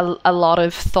like a lot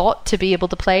of thought to be able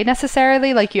to play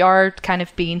necessarily. Like, you are kind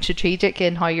of being strategic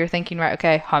in how you're thinking, right,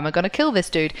 okay, how am I going to kill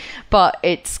this dude? But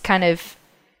it's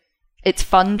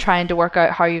fun trying to work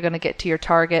out how you're going to get to your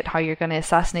target, how you're going to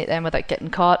assassinate them without getting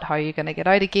caught, how you're going to get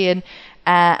out again,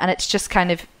 and it's just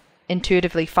kind of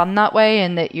intuitively fun that way,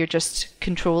 and that you're just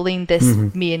controlling this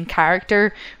main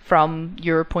character from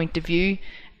your point of view,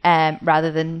 rather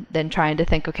than trying to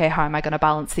think, okay, how am I going to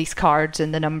balance these cards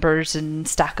and the numbers and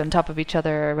stack on top of each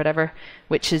other or whatever,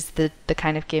 which is the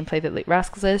kind of gameplay that Loot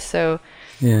Rascals is. So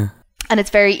yeah, and it's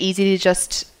very easy to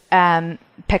just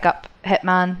pick up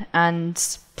Hitman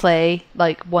and play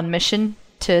like one mission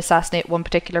to assassinate one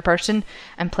particular person,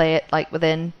 and play it like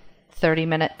within 30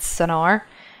 minutes, an hour.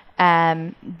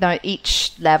 Now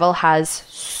each level has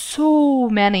so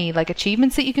many like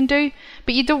achievements that you can do,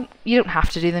 but you don't have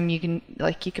to do them. You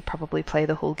could probably play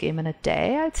the whole game in a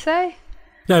day, I'd say.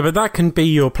 No, but that can be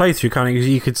your playthrough, kind of.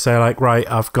 You could say, like, right,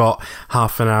 I've got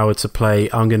half an hour to play.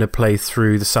 I'm going to play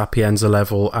through the Sapienza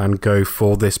level and go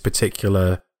for this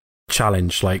particular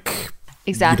challenge. Like,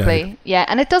 exactly. Yeah,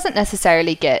 and it doesn't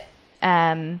necessarily get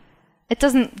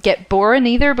boring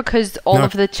either, because all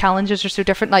of the challenges are so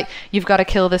different. Like, you've got to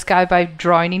kill this guy by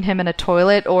drowning him in a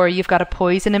toilet, or you've got to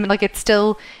poison him. Like,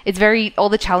 all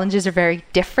the challenges are very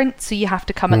different, so you have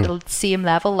to come at the same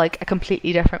level, like a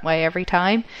completely different way every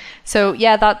time. So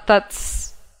yeah,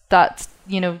 that's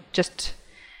just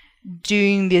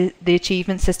doing the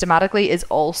achievements systematically is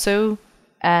also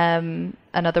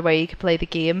another way you could play the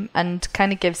game, and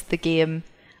kind of gives the game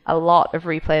a lot of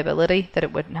replayability that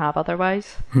it wouldn't have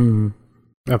otherwise.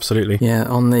 Absolutely. Yeah,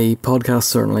 on the podcast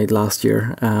certainly last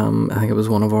year, I think it was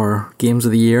one of our games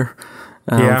of the year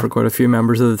for quite a few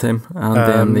members of the team. And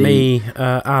then me,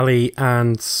 Ali,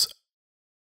 and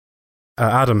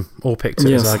Adam all picked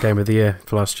it as our game of the year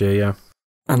for last year, yeah.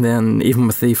 And then even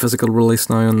with the physical release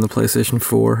now on the PlayStation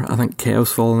 4, I think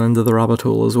Keo's fallen into the rabbit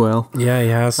hole as well. Yeah, he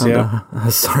has, and,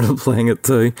 has started playing it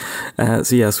too.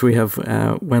 So yes, we have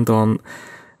went on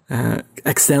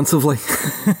extensively.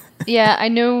 Yeah, I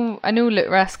know Loot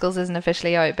Rascals isn't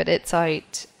officially out, but it's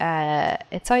out.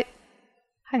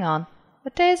 Hang on,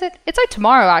 what day is it? It's out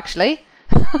tomorrow, actually.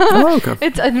 Oh,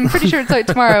 okay. I'm pretty sure it's out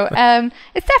tomorrow.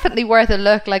 It's definitely worth a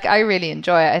look. Like, I really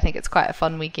enjoy it. I think it's quite a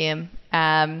fun wee game.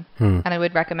 And I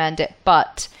would recommend it.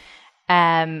 But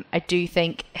I do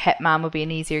think Hitman would be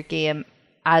an easier game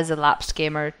as a lapsed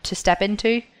gamer to step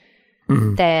into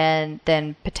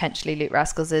than potentially Loot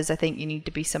Rascals is. I think you need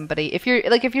to be somebody, if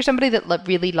you're somebody that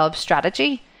really loves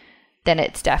strategy, then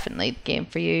it's definitely the game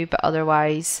for you. But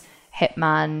otherwise,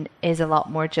 Hitman is a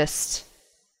lot more just,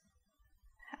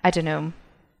 I don't know.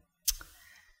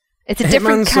 It's a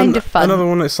different kind of fun. Another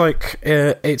one that's like,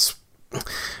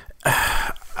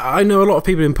 I know a lot of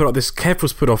people didn't put up this. Kev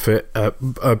was put off it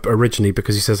originally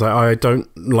because he says, like, I don't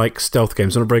like stealth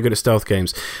games. I'm not very good at stealth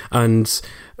games. And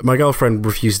my girlfriend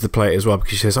refuses to play it as well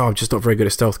because she says, I'm just not very good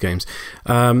at stealth games.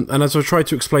 And as I tried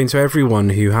to explain to everyone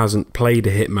who hasn't played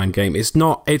a Hitman game, it's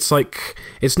not like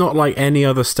any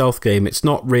other stealth game. It's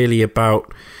not really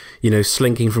about,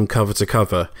 slinking from cover to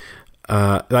cover.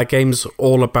 That game's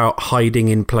all about hiding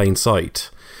in plain sight.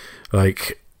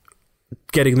 Like,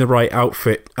 getting the right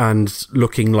outfit and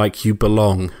looking like you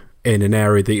belong in an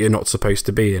area that you're not supposed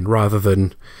to be in, rather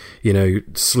than,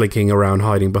 slinking around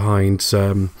hiding behind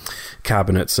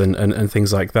cabinets and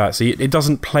things like that. So it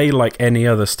doesn't play like any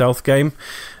other stealth game.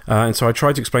 And so I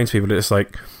tried to explain to people that it's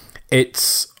like,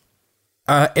 it's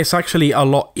actually a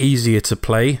lot easier to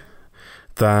play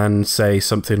than, say,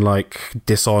 something like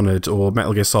Dishonored or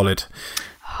Metal Gear Solid.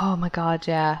 Oh my god,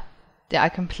 yeah. Yeah, I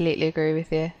completely agree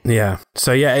with you. Yeah.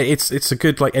 So yeah, it's a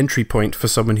good like entry point for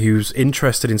someone who's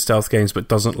interested in stealth games but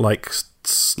doesn't like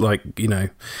skulking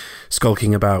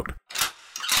about.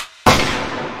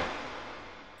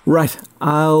 Right,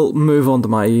 I'll move on to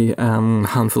my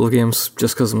handful of games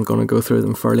just because I'm going to go through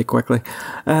them fairly quickly.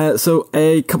 So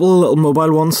a couple of little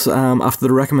mobile ones. After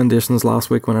the recommendations last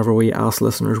week, whenever we asked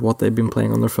listeners what they'd been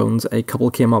playing on their phones, a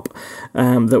couple came up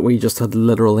that we just had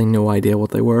literally no idea what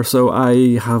they were. So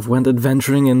I have went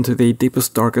adventuring into the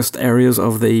deepest, darkest areas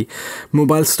of the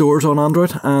mobile stores on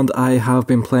Android, and I have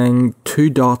been playing Two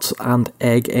Dots and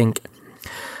Egg Inc.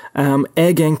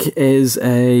 Egg Inc. is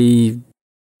a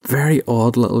very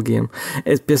odd little game.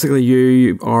 It's basically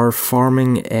you are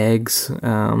farming eggs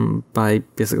by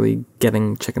basically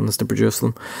getting chickens to produce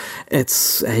them.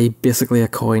 It's basically a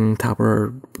coin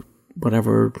tapper,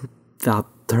 whatever that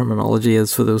terminology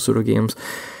is for those sort of games.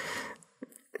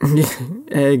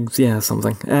 Eggs, yeah,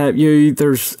 something.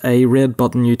 There's a red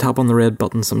button, you tap on the red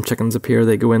button, some chickens appear,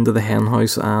 they go into the hen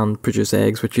house and produce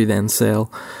eggs, which you then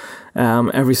sell.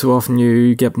 Every so often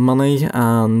you get money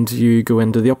and you go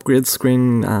into the upgrade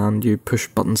screen and you push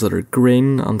buttons that are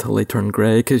green until they turn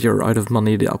grey because you're out of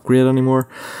money to upgrade anymore,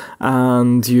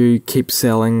 and you keep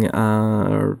selling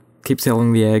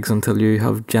the eggs until you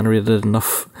have generated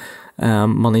enough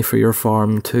money for your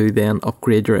farm to then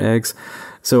upgrade your eggs.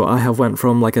 So I have went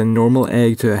from like a normal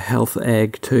egg to a health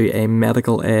egg to a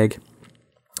medical egg,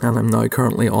 and I'm now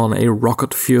currently on a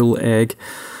rocket fuel egg,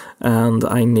 and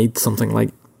I need something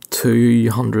like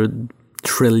 $200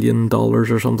 trillion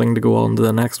or something to go on to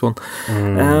the next one.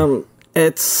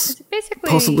 It's basically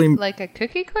possibly like a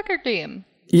cookie clicker game.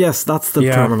 Yes, that's the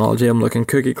terminology I'm looking.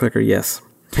 Cookie clicker, yes.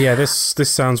 Yeah, this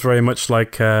sounds very much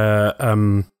like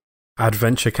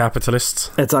Adventure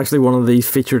Capitalists. It's actually one of the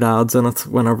featured ads in it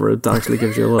whenever it actually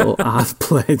gives you a little ad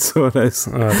played, so it is.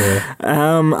 Oh dear.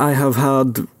 I have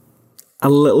had a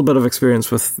little bit of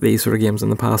experience with these sort of games in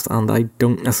the past, and I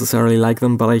don't necessarily like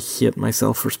them, but I hate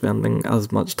myself for spending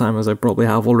as much time as I probably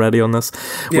have already on this,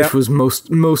 which was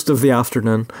most of the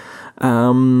afternoon.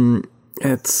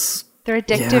 They're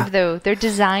addictive, though. They're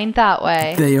designed that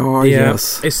way. They are,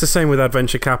 yes. It's the same with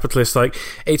Adventure Capitalist. Like,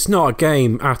 it's not a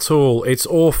game at all. It's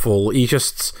awful. You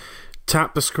just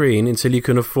tap the screen until you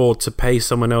can afford to pay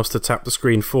someone else to tap the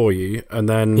screen for you, and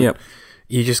then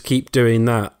you just keep doing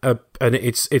that. And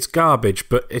it's garbage,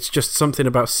 but it's just something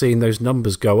about seeing those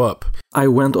numbers go up. I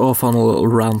went off on a little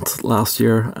rant last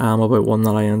year about one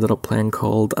that I ended up playing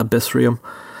called Abyssrium,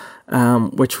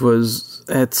 which was...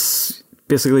 It's...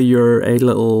 Basically, you're a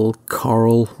little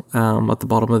coral at the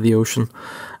bottom of the ocean,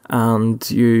 and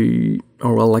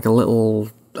like a little,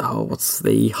 what's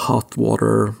the hot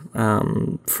water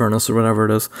furnace or whatever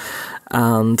it is,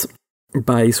 and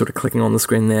by sort of clicking on the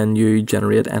screen, then you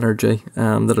generate energy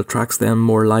that attracts then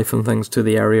more life and things to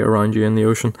the area around you in the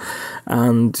ocean,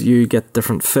 and you get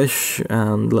different fish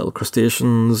and little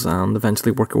crustaceans, and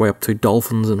eventually work your way up to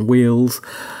dolphins and whales.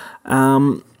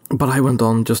 But I went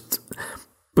on just...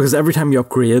 Because every time you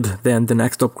upgrade, then the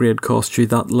next upgrade costs you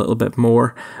that little bit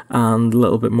more, and a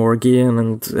little bit more again,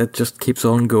 and it just keeps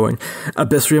on going.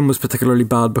 Abyssrium was particularly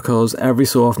bad because every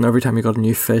so often, every time you got a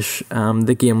new fish,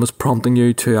 the game was prompting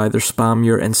you to either spam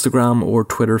your Instagram or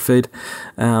Twitter feed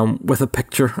with a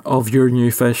picture of your new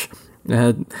fish.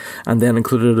 And then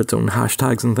included its own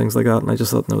hashtags and things like that, and I just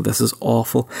thought, no, this is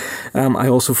awful. I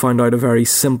also found out a very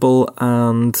simple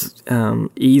and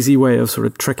easy way of sort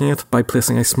of tricking it by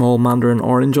placing a small mandarin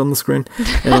orange on the screen.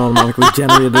 It automatically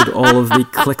generated all of the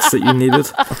clicks that you needed.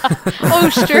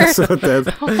 Oh, sure. So it did.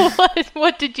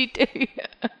 What did you do?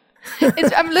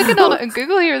 I'm looking on it on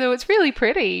Google here, though. It's really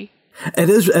pretty. It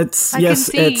is. It's I can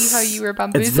see how you were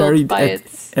bamboozled by it.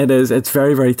 It is. It's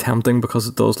very, very tempting because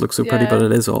it does look so pretty, but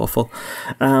it is awful.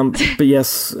 But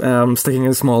yes, sticking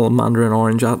a small mandarin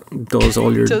orange out does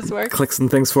all your clicks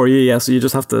and things for you. Yeah, so you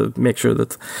just have to make sure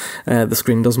that the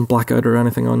screen doesn't black out or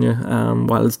anything on you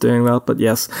while it's doing that. But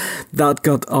yes, that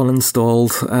got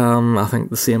uninstalled. I think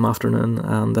the same afternoon,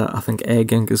 and I think Egg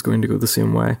Inc. is going to go the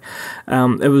same way.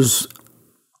 It was.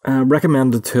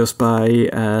 Recommended to us by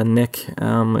Nick,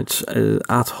 which is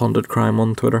at Haunted Crime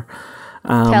on Twitter.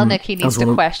 Tell Nick he needs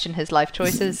to question his life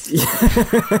choices.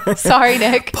 Sorry,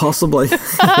 Nick. Possibly.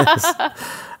 Yes.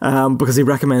 Because he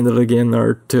recommended it again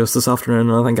there to us this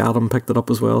afternoon, and I think Adam picked it up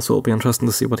as well, so it'll be interesting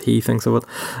to see what he thinks of it.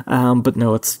 But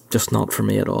no, it's just not for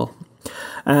me at all.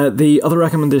 The other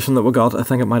recommendation that we got, I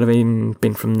think it might have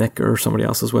been from Nick or somebody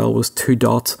else as well, was Two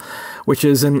Dots, which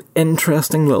is an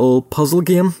interesting little puzzle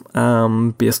game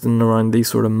based in around these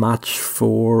sort of Match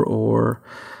 4 or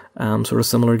sort of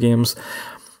similar games.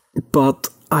 But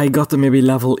I got to maybe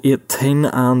level 18,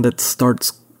 and it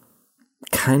starts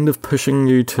kind of pushing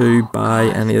you to buy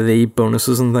any of the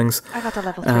bonuses and things. I got to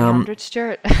level 300,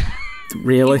 Stuart.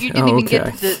 Really? You didn't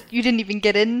even you didn't even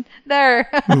get in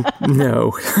there.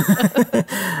 No.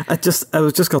 It just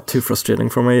got too frustrating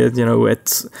for me. You know,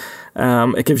 it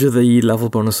gives you the level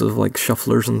bonuses of like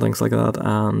shufflers and things like that,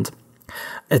 and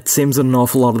it seems an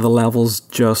awful lot of the levels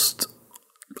just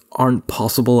aren't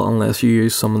possible unless you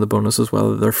use some of the bonuses,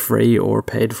 whether they're free or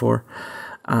paid for,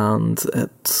 and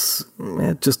it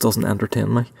just doesn't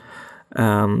entertain me.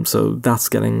 So that's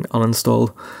getting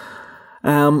uninstalled.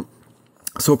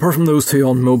 So apart from those two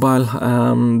on mobile,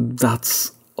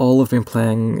 that's all I've been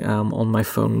playing on my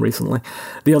phone recently.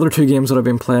 The other two games that I've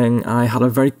been playing, I had a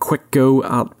very quick go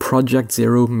at Project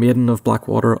Zero, Maiden of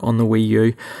Blackwater on the Wii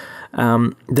U.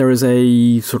 There is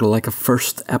a sort of like a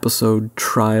first episode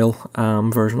trial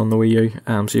version on the Wii U,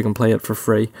 so you can play it for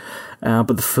free.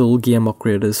 But the full game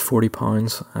upgrade is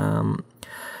 £40.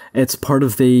 It's part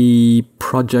of the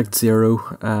Project Zero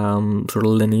sort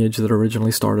of lineage that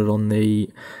originally started on the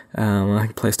I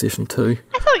think PlayStation 2.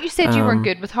 I thought you said you weren't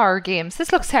good with horror games.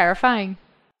 This looks terrifying.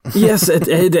 Yes, it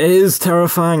is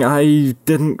terrifying. I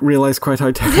didn't realise quite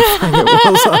how terrifying it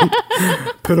was.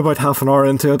 I put about half an hour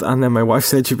into it, and then my wife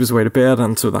said she was away to bed,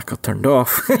 and so that got turned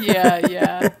off.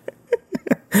 Yeah.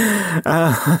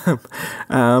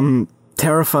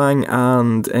 Terrifying,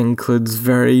 and includes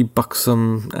very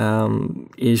buxom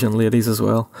Asian ladies as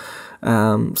well.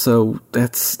 So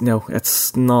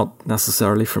it's not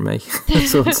necessarily for me.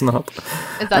 So it's not.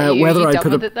 Is that you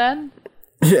done with it then?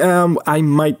 I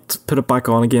might put it back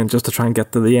on again just to try and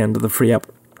get to the end of the free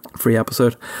free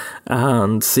episode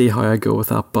and see how I go with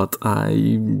that, but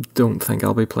I don't think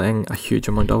I'll be playing a huge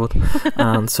amount of it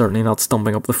and certainly not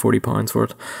stumping up the £40 for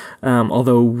it,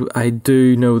 although I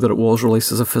do know that it was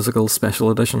released as a physical special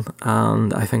edition,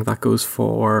 and I think that goes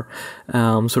for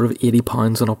sort of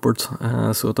 £80 and upwards,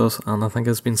 so it does, and I think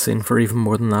it's been seen for even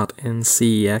more than that in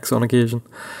CEX on occasion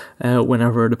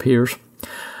whenever it appears.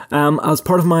 As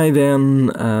part of my then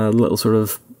little sort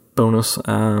of bonus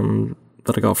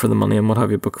that I got for the money and what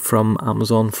have you book from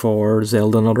Amazon for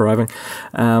Zelda not arriving,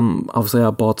 obviously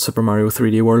I bought Super Mario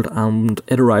 3D World, and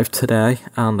it arrived today,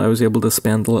 and I was able to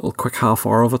spend a little quick half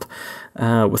hour of it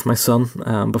with my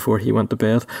son before he went to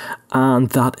bed, and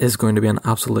that is going to be an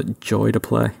absolute joy to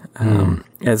play.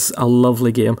 It's a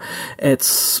lovely game.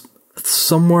 It's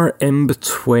somewhere in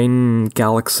between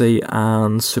Galaxy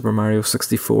and Super Mario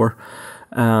 64.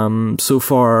 So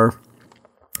far,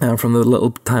 from the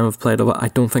little time I've played of it, I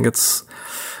don't think it's...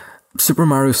 Super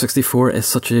Mario 64 is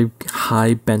such a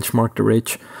high benchmark to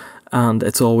reach, and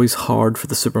it's always hard for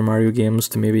the Super Mario games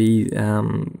to maybe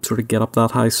sort of get up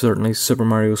that high. Certainly Super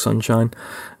Mario Sunshine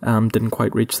didn't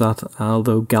quite reach that,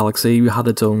 although Galaxy had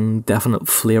its own definite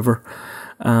flavour,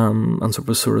 and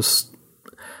sort of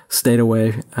stayed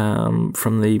away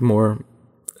from the more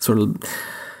sort of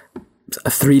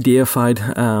 3D-ified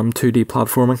 2D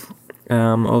platforming.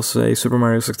 I'll say Super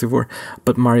Mario 64,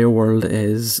 but Mario World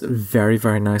is very,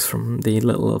 very nice from the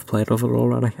little I've played of it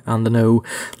already, and I know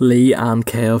Lee and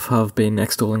Kev have been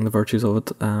extolling the virtues of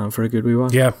it for a good wee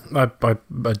while. Yeah, I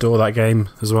adore that game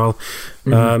as well.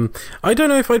 I don't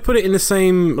know if I'd put it in the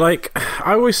same, like,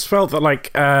 I always felt that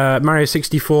like Mario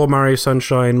 64, Mario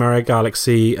Sunshine, Mario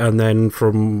Galaxy, and then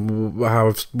from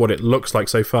what it looks like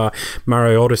so far,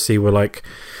 Mario Odyssey were like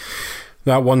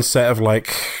that one set of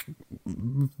like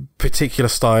particular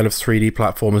style of 3D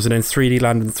platformers, and then 3D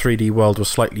Land and 3D World were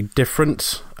slightly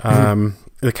different.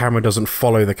 The camera doesn't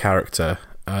follow the character,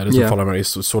 it doesn't follow it,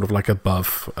 it's sort of like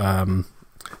above,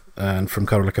 and from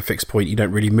kind of like a fixed point you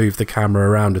don't really move the camera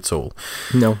around at all.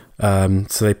 No.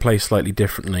 So they play slightly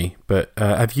differently, but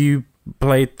have you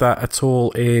played that at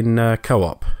all in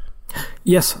co-op?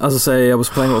 Yes, as I say, I was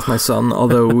playing it with my son,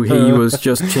 although he was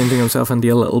just changing himself into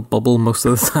a little bubble most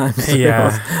of the time.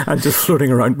 And just floating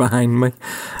around behind me.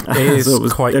 It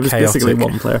is quite chaotic. It was basically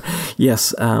one player.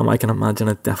 Yes, I can imagine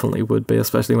it definitely would be,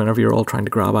 especially whenever you're all trying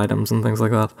to grab items and things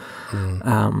like that.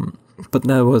 But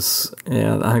no, I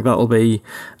think that'll be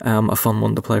a fun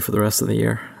one to play for the rest of the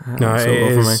year. No, it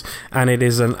is, and it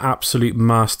is an absolute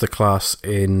masterclass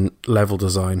in level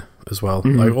design as well,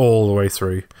 like all the way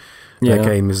through. That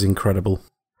game is incredible.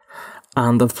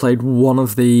 And I've played one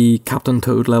of the Captain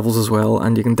Toad levels as well,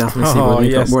 and you can definitely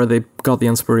see where they got the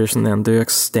inspiration then to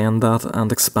extend that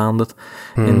and expand it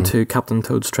into Captain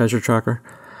Toad's Treasure Tracker,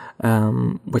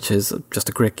 which is just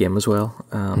a great game as well.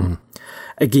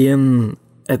 Again,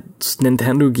 it's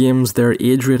Nintendo games, their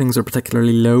age ratings are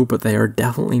particularly low, but they are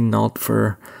definitely not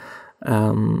for...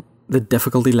 the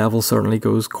difficulty level certainly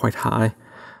goes quite high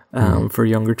for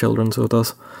younger children, so it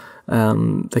does.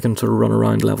 They can sort of run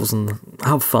around levels and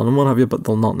have fun and what have you, but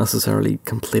they'll not necessarily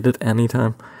complete it any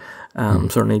time.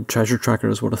 Certainly Treasure Tracker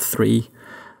is what, a 3,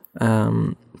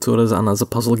 so it is, and as a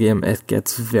puzzle game it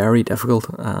gets very difficult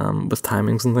with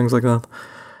timings and things like that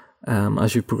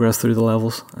as you progress through the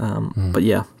levels. But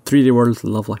yeah, 3D World,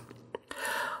 lovely.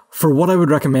 For what I would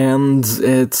recommend,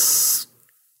 it's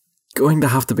going to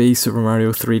have to be Super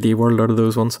Mario 3D World out of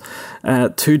those ones.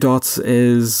 Two Dots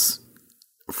is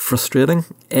frustrating,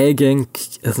 Egg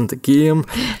Inc. isn't a game,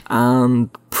 and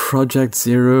Project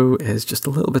Zero is just a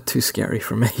little bit too scary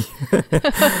for me.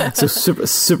 So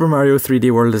Super Mario 3D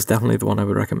World is definitely the one I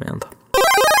would recommend.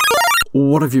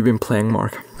 What have you been playing,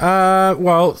 Mark?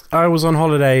 Well, I was on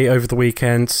holiday over the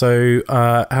weekend, so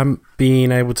I haven't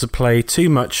been able to play too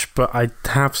much, but I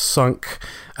have sunk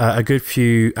a good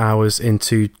few hours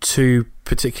into two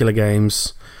particular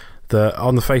games that,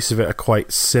 on the face of it, are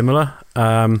quite similar,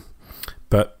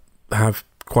 but have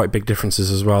quite big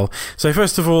differences as well. So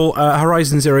first of all,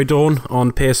 Horizon Zero Dawn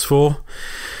on PS4.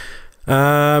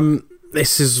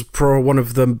 This is probably one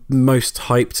of the most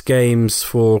hyped games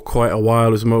for quite a while.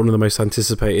 It was one of the most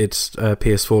anticipated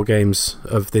PS4 games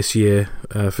of this year,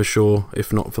 for sure,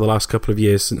 if not for the last couple of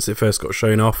years since it first got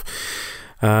shown off.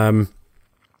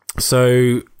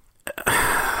 So,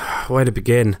 where to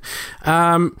begin?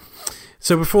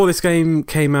 So before this game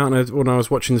came out, and when I was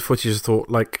watching the footage, I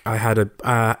thought like I had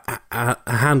a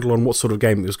handle on what sort of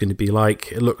game it was going to be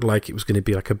like. It looked like it was going to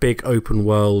be like a big open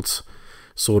world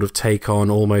sort of take on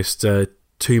almost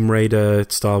Tomb Raider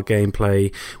style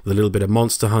gameplay with a little bit of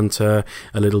Monster Hunter,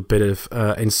 a little bit of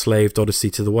Enslaved Odyssey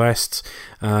to the West,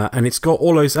 and it's got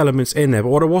all those elements in there. But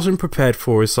what I wasn't prepared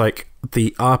for is like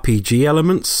the RPG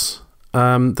elements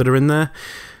that are in there,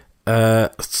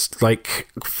 like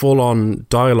full-on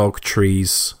dialogue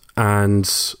trees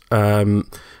and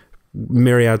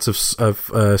myriads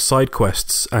of side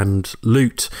quests and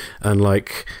loot and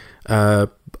like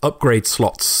upgrade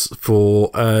slots for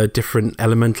different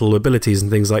elemental abilities and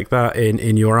things like that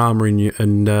in your armor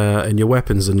and your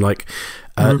weapons, and like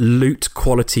loot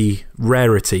quality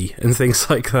rarity and things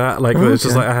like that. Like it's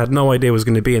just like I had no idea was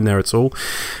going to be in there at all.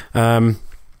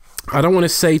 I don't want to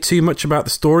say too much about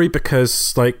the story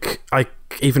because like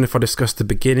even if I discussed the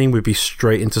beginning, we'd be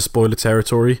straight into spoiler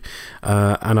territory,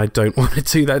 and I don't want to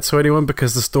do that to anyone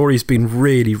because the story's been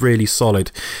really, really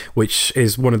solid, which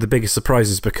is one of the biggest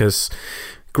surprises because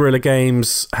Guerrilla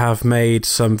Games have made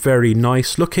some very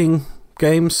nice looking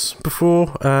games before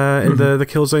in the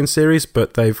Killzone series,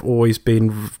 but they've always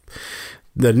been,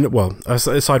 well,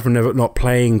 aside from not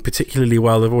playing particularly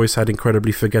well, they've always had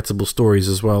incredibly forgettable stories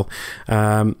as well.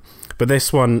 But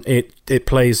this one, it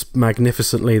plays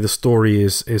magnificently. The story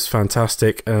is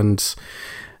fantastic, and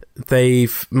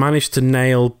they've managed to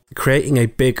nail creating a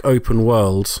big open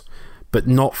world, but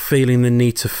not feeling the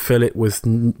need to fill it with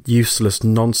useless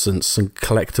nonsense and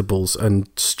collectibles and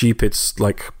stupid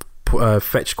like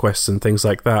fetch quests and things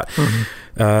like that.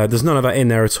 There's none of that in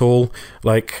there at all.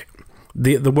 Like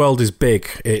the world is big.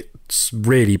 It's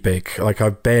really big. Like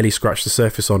I've barely scratched the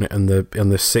surface on it in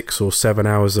the 6 or 7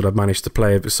 hours that I've managed to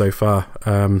play of it so far.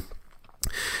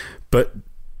 But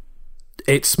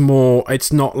it's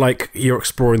not like you're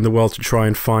exploring the world to try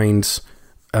and find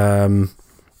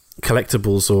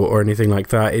collectibles or anything like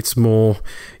that. It's more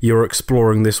you're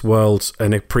exploring this world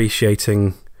and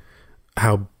appreciating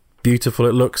how beautiful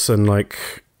it looks and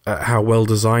like how well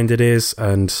designed it is,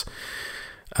 and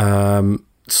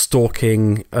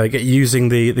stalking, using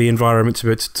the environment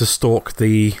to stalk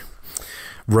the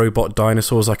robot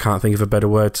dinosaurs. I can't think of a better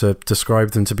word to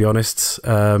describe them, to be honest,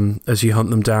 as you hunt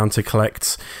them down to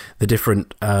collect the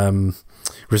different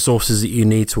resources that you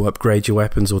need to upgrade your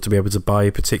weapons or to be able to buy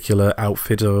a particular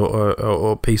outfit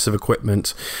or piece of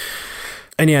equipment.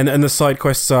 And yeah, and the side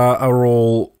quests are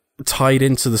all tied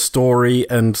into the story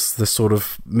and the sort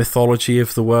of mythology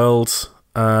of the world,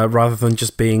 rather than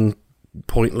just being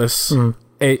pointless.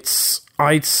 It's,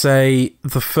 I'd say,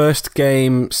 the first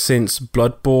game since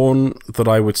Bloodborne that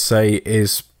I would say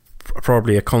is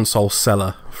probably a console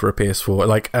seller for a PS4.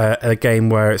 Like a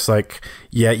game where it's like,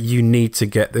 yeah, you need to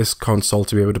get this console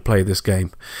to be able to play this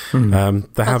game.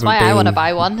 That's why I want to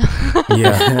buy one.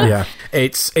 yeah.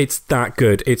 It's that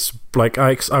good. It's like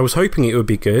I was hoping it would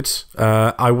be good.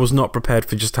 I was not prepared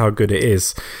for just how good it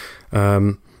is.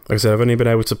 Like I said, I've only been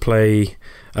able to play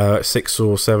 6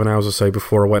 or 7 hours or so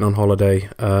before I went on holiday,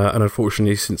 and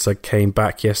unfortunately since I came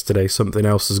back yesterday, something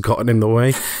else has gotten in the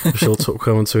way, which I'll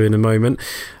come on to in a moment.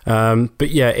 But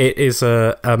yeah, it is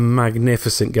a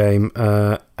magnificent game,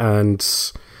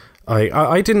 and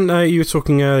I didn't know you were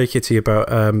talking earlier, Kitty,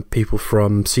 about people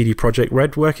from CD Projekt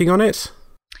Red working on it.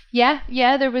 Yeah,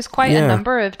 there was quite a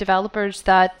number of developers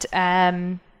that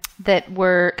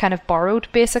were kind of borrowed,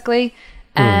 basically,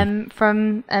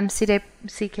 from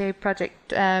CK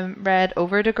Project Red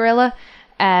over to Guerrilla,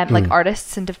 like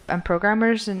artists and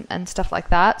programmers and stuff like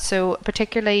that. So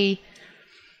particularly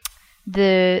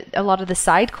a lot of the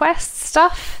side quest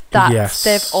stuff,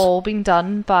 they've all been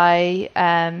done by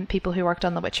people who worked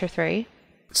on The Witcher 3.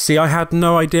 See, I had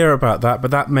no idea about that,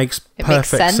 but that makes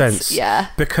perfect sense. Yeah,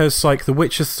 because like The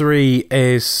Witcher 3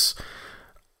 is.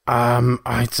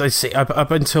 I'd say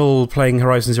up until playing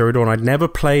Horizon Zero Dawn, I'd never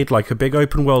played like a big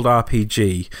open world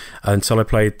RPG until I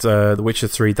played The Witcher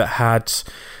 3 that had,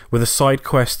 where the side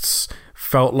quests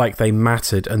felt like they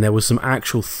mattered and there was some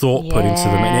actual thought put into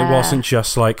them, and it wasn't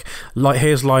just like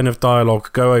here's line of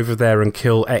dialogue, go over there and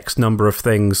kill X number of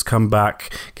things, come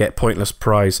back, get pointless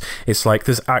prize. It's like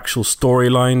there's actual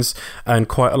storylines, and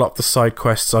quite a lot of the side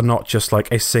quests are not just like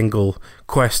a single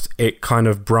quest. It kind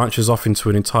of branches off into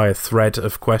an entire thread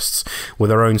of quests with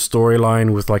their own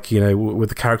storyline, with like, you know, with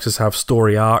the characters have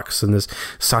story arcs and there's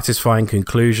satisfying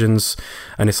conclusions,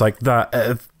 and it's like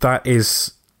that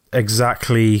is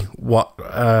exactly what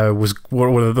was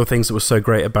one of the things that was so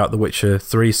great about The Witcher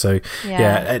 3. So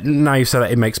yeah, now you said that,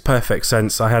 it makes perfect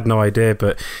sense. I had no idea,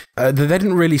 but they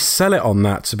didn't really sell it on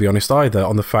that, to be honest, either,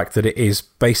 on the fact that it is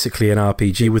basically an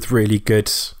RPG with really good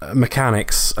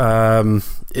mechanics,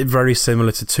 very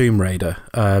similar to Tomb Raider.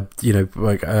 You know,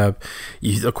 like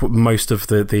most of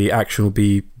the action will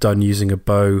be done using a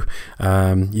bow.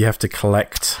 You have to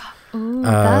collect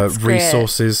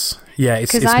resources. Great. Yeah,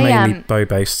 it's 'Cause mainly bow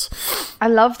based. I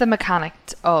love the mechanic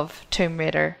of Tomb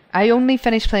Raider. I only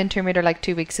finished playing Tomb Raider like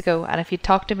 2 weeks ago, and if you'd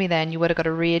talked to me then, you would have got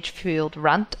a rage-fueled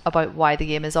rant about why the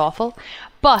game is awful.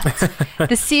 But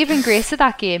the saving grace of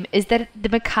that game is that the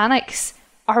mechanics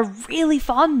are really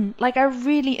fun. Like, I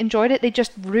really enjoyed it. They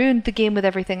just ruined the game with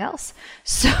everything else.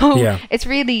 So it's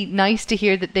really nice to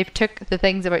hear that they've took the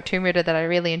things about Tomb Raider that I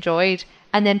really enjoyed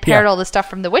and then paired all the stuff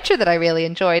from The Witcher that I really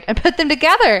enjoyed and put them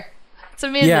together. It's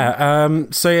amazing. Yeah.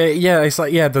 It's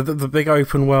like the big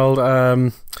open world.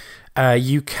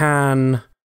 You can.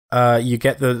 You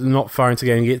get the not far into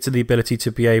the game. You get to the ability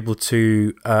to be able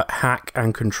to hack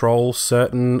and control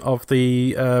certain of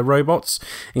the robots,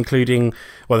 including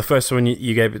the first one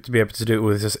you get to be able to do it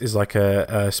with is like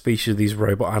a species of these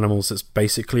robot animals that's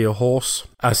basically a horse.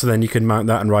 So then you can mount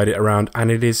that and ride it around,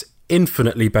 and it is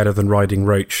infinitely better than riding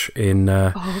Roach in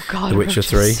The Witcher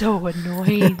 3. Is so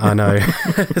annoying. I know.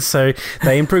 So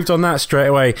they improved on that straight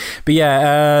away. But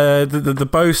yeah, the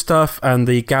bow stuff and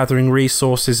the gathering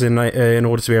resources in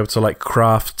order to be able to like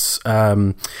craft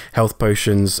health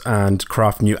potions and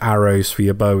craft new arrows for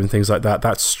your bow and things like that.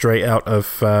 That's straight out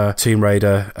of Tomb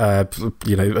Raider.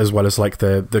 As well as like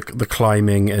the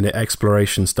climbing and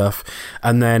exploration stuff.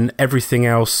 And then everything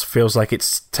else feels like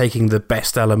it's taking the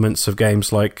best elements of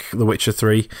games like The Witcher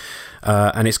 3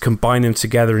 and it's combined them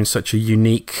together in such a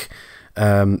unique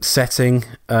setting,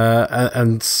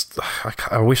 and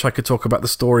I wish I could talk about the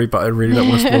story, but I really don't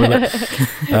want to spoil it.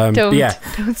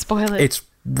 Don't spoil it. It's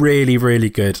really,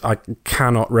 really good. I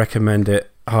cannot recommend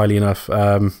it highly enough.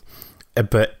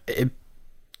 But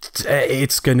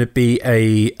it's going to be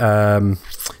a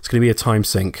time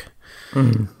sink.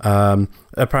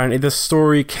 Apparently the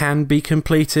story can be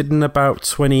completed in about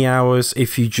 20 hours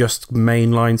if you just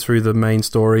mainline through the main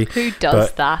story. Who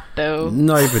does that though?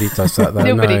 Nobody does that though.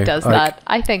 Nobody does that.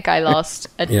 I think I lost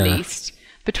at least,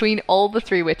 between all the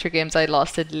 3 Witcher games, I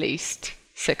lost at least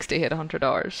 60 to 100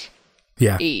 hours.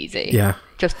 Yeah. Easy. Yeah.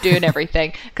 Just doing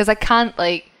everything. Because I'm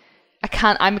a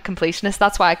completionist.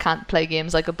 That's why I can't play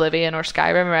games like Oblivion or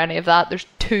Skyrim or any of that. There's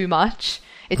too much.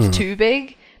 It's too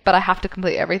big, but I have to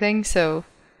complete everything, so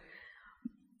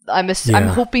I'm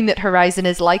hoping that Horizon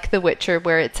is like The Witcher,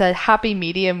 where it's a happy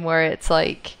medium, where it's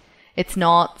like it's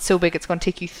not so big it's going to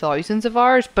take you thousands of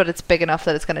hours, but it's big enough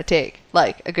that it's going to take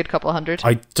like a good couple of hundred.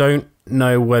 I don't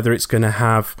know whether it's going to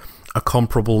have a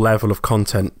comparable level of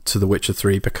content to The Witcher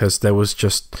 3 because there was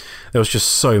just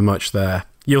so much there.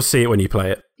 You'll see it when you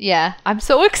play it. Yeah, I'm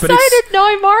so excited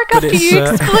now, Mark. After you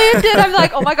explained it, I'm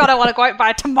like, oh my god, I want to go out and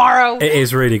buy it tomorrow. It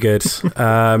is really good.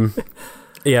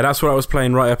 Yeah, that's what I was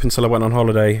playing right up until I went on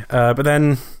holiday. But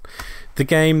then the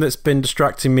game that's been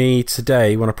distracting me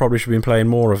today, when I probably should have been playing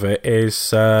more of it,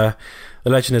 is The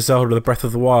Legend of Zelda: The Breath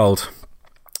of the Wild.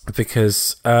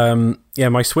 Because,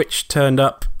 my Switch turned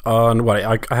up on...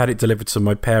 Well, I had it delivered to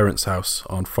my parents' house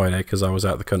on Friday because I was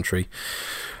out of the country.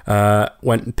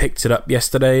 Went and picked it up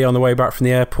yesterday on the way back from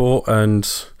the airport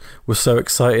and was so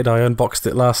excited I unboxed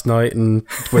it last night and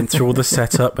went through all the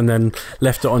setup and then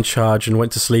left it on charge and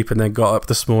went to sleep and then got up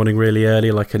this morning really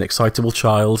early like an excitable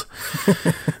child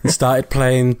and started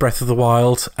playing Breath of the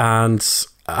Wild, and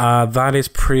that is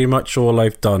pretty much all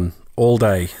I've done all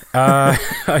day.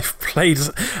 I've played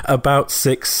about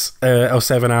 6 or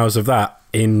 7 hours of that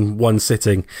in one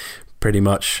sitting pretty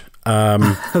much. I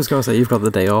was going to say, you've got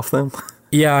the day off then.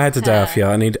 Yeah, I had the day off. Yeah,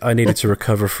 I needed to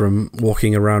recover from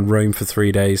walking around Rome for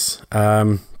 3 days.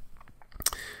 Wow.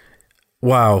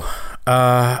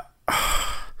 I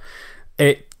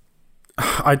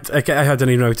don't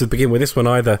even know where to begin with this one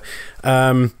either.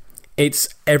 It's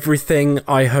everything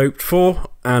I hoped for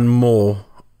and more.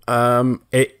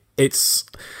 It's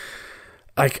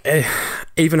like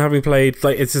even having played,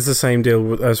 like, it's just the same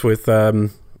deal as with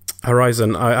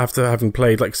Horizon. After having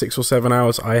played like 6 or 7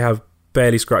 hours, I have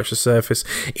barely scratched the surface,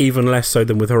 even less so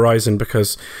than with Horizon,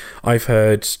 because I've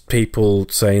heard people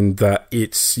saying that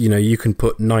it's, you can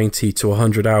put 90 to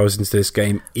 100 hours into this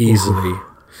game easily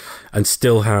and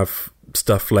still have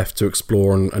stuff left to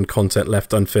explore and content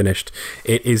left unfinished.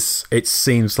 It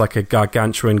seems like a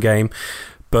gargantuan game,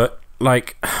 but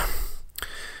like,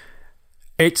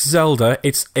 it's Zelda.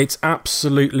 It's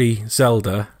absolutely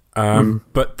Zelda.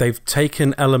 But they've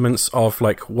taken elements of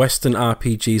like Western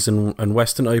RPGs and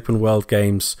Western open world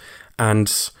games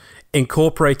and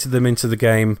incorporated them into the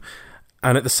game,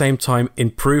 and at the same time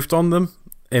improved on them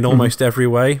in almost every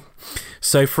way.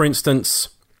 So, for instance,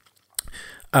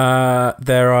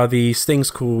 there are these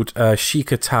things called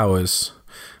Sheikah Towers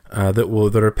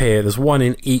that appear. There's one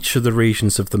in each of the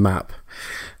regions of the map.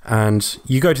 And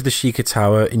you go to the Sheikah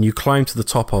Tower and you climb to the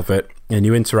top of it, and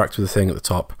you interact with the thing at the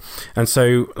top. And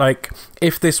so, like,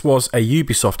 if this was a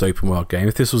Ubisoft open world game,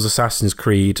 if this was Assassin's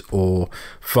Creed or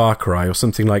Far Cry or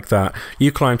something like that,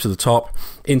 you climb to the top,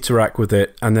 interact with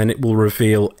it, and then it will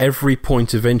reveal every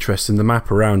point of interest in the map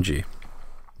around you.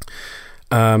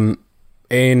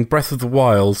 In Breath of the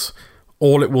Wild,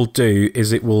 all it will do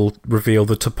is it will reveal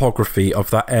the topography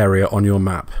of that area on your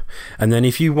map. And then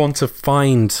if you want to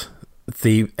find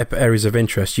the areas of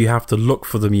interest, you have to look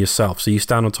for them yourself. So you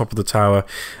stand on top of the tower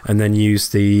and then use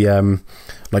the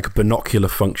like a binocular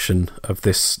function of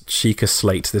this Sheikah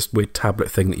slate, this weird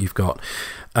tablet thing that you've got,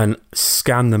 and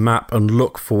scan the map and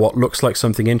look for what looks like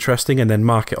something interesting, and then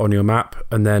mark it on your map.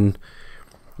 And then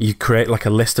you create like a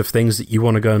list of things that you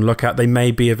want to go and look at. They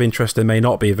may be of interest, they may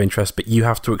not be of interest, but you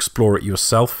have to explore it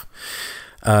yourself.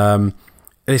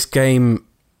 This game,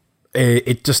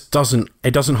 it just doesn't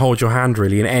hold your hand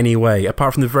really in any way,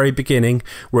 apart from the very beginning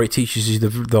where it teaches you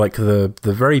the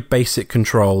very basic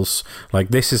controls. Like,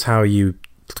 this is how you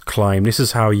climb, this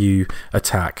is how you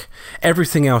attack.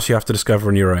 Everything else you have to discover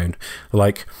on your own,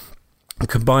 like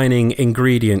combining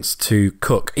ingredients to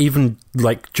cook, even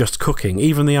like just cooking,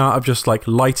 even the art of just like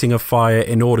lighting a fire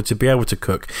in order to be able to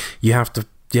cook. You have to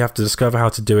discover how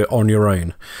to do it on your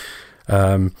own.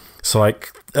 So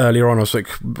like earlier on, I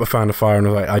found a fire and I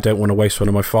was like, I don't want to waste one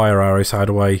of my fire arrows. How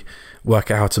do I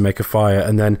work out how to make a fire?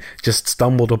 And then just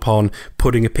stumbled upon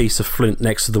putting a piece of flint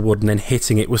next to the wood and then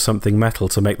hitting it with something metal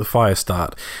to make the fire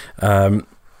start.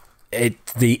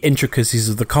 The intricacies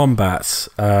of the combat,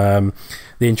 the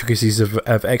intricacies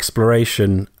of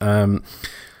exploration,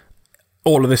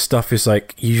 all of this stuff is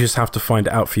like, you just have to find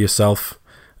it out for yourself.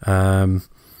 The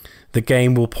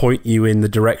game will point you in the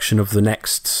direction of the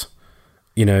next,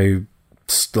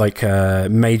 like a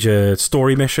major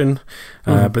story mission,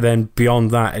 but then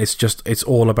beyond that, it's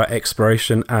all about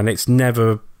exploration. And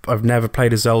I've never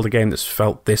played a Zelda game that's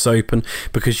felt this open,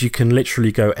 because you can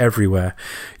literally go everywhere.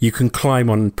 You can climb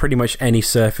on pretty much any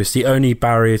surface. The only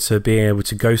barrier to being able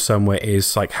to go somewhere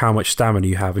is like how much stamina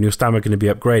you have, and your stamina going to be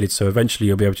upgraded, so eventually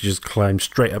you'll be able to just climb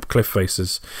straight up cliff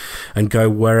faces and go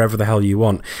wherever the hell you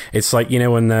want. It's like,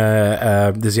 when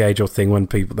there's the age-old thing when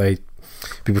people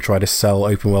try to sell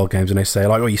open world games and they say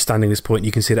like, oh, you're standing this point,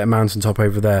 you can see that mountaintop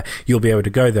over there, you'll be able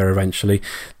to go there eventually.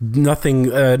 No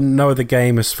other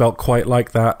game has felt quite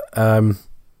like that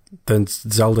than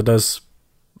Zelda does.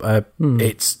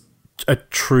 It's a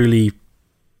truly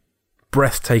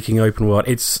breathtaking open world.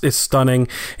 It's stunning.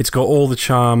 It's got all the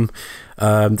charm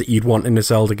that you'd want in a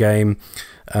Zelda game,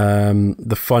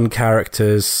 the fun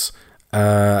characters,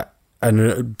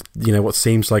 and what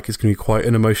seems like it's going to be quite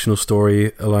an emotional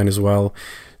storyline as well.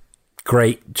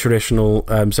 Great traditional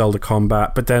Zelda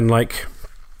combat, but then like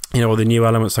all the new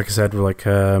elements, like I said, were like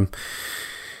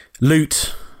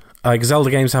loot. Like, Zelda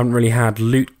games haven't really had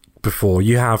loot before.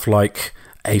 You have like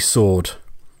a sword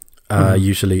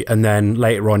usually, and then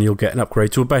later on you'll get an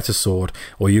upgrade to a better sword,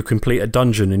 or you complete a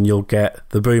dungeon and you'll get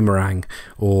the boomerang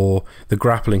or the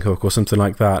grappling hook or something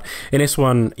like that. In this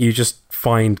one, you just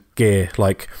find gear.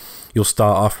 Like, you'll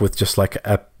start off with just like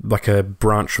a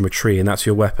branch from a tree, and that's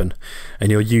your weapon,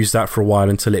 and you'll use that for a while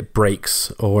until it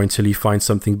breaks, or until you find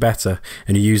something better,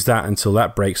 and you use that until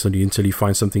that breaks, until you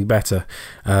find something better.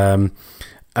 And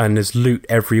there's loot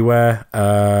everywhere.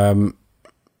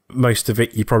 Most of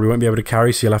it you probably won't be able to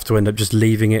carry, so you'll have to end up just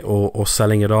leaving it or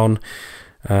selling it on.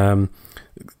 The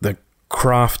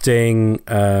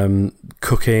crafting,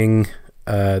 cooking.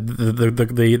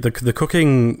 The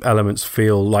cooking elements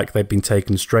feel like they've been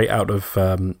taken straight out of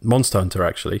Monster Hunter,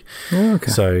 actually. Oh,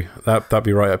 okay. So that'd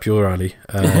be right up your alley.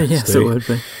 Yes, Stu. it would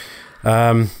be.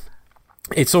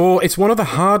 It's one of the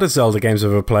harder Zelda games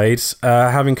I've ever played.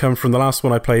 Having come from, the last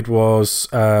one I played was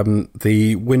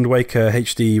the Wind Waker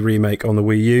HD remake on the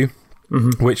Wii U.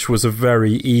 Which was a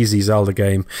very easy Zelda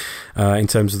game in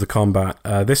terms of the combat.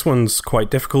 This one's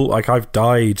quite difficult. Like, I've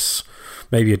died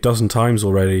maybe a dozen times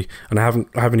already, and I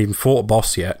haven't even fought a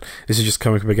boss yet. This is just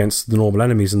coming up against the normal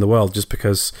enemies in the world, just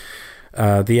because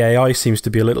the AI seems to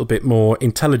be a little bit more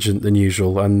intelligent than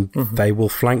usual, and they will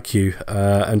flank you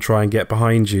and try and get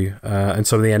behind you. And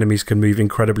some of the enemies can move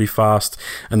incredibly fast,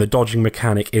 and the dodging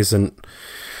mechanic isn't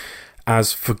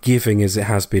as forgiving as it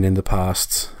has been in the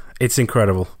past. It's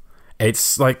incredible.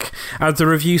 It's like, as the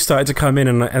reviews started to come in,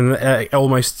 and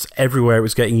almost everywhere it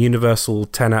was getting universal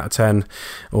 10 out of 10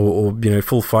 or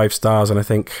full 5 stars. And I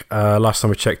think last time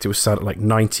I checked, it was set at like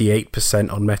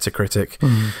 98% on Metacritic.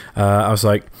 I was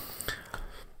like,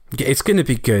 it's going to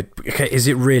be good. Okay, is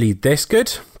it really this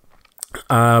good?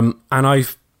 And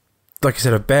I've, like I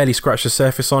said, I've barely scratched the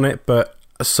surface on it, but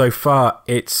so far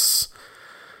it's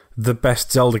the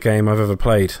best Zelda game I've ever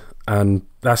played, and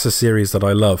that's a series that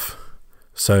I love.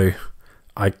 So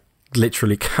I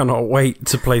literally cannot wait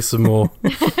to play some more.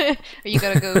 Are you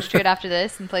going to go straight after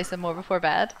this and play some more before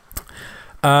bed?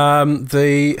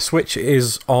 The Switch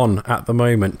is on at the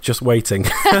moment, just waiting.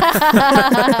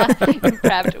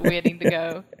 Prepped, waiting to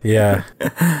go. Yeah.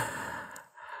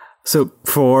 So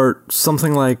for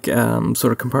something like sort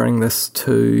of comparing this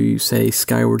to, say,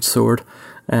 Skyward Sword,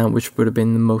 which would have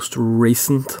been the most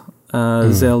recent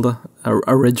Zelda,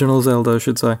 original Zelda, I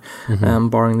should say,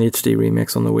 barring the HD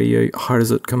remakes on the Wii U, how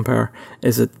does it compare?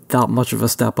 Is it that much of a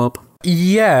step up?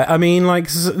 Yeah, I mean, like,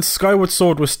 Skyward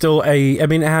Sword was still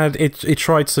it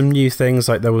tried some new things,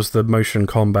 like there was the motion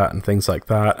combat and things like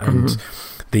that, and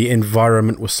the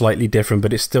environment was slightly different,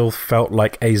 but it still felt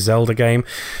like a Zelda game.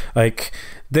 Like,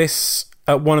 this,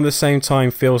 at one and the same time,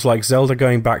 feels like Zelda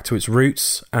going back to its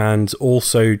roots, and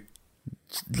also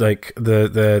like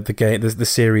the game, the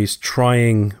series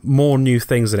trying more new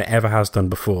things than it ever has done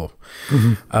before.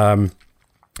 I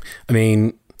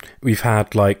mean, we've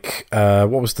had like what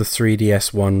was the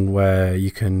 3DS one where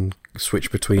you can switch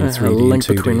between 3D Link and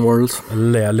 2D? Between Worlds.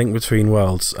 Yeah, Link Between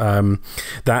Worlds.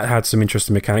 That had some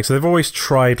interesting mechanics. So they've always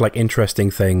tried like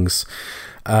interesting things.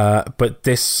 But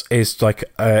this is like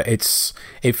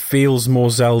it feels more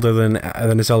Zelda than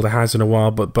a Zelda has in a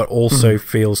while, but also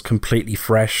feels completely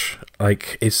fresh.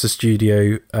 Like it's the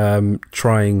studio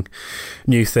trying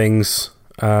new things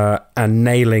and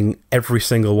nailing every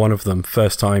single one of them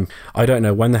first time. I don't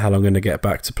know when the hell I'm going to get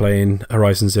back to playing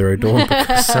Horizon Zero Dawn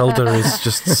because Zelda is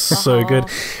just so good.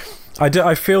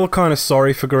 I feel kind of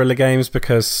sorry for Guerrilla Games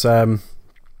because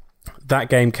that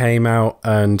game came out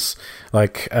and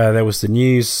like there was the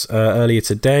news earlier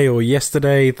today or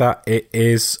yesterday that it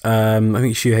is I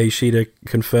think Shuhei Ishida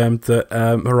confirmed that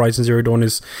Horizon Zero Dawn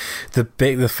is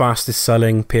the fastest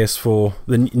selling PS4,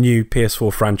 the new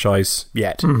PS4 franchise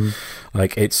yet.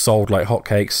 Like it's sold like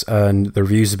hotcakes and the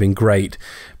reviews have been great,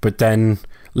 but then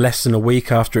less than a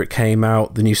week after it came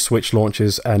out, the new Switch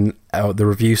launches and the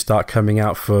reviews start coming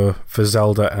out for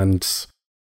Zelda, and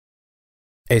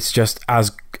it's just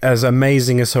as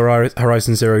amazing as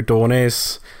Horizon Zero Dawn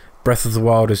is. Breath of the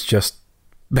Wild is just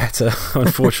better,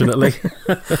 unfortunately.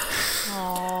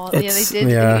 Oh, yeah, they did.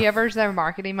 Yeah. Whoever's their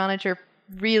marketing manager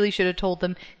really should have told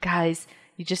them, guys,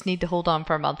 you just need to hold on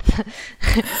for a month.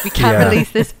 We can't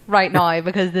release this right now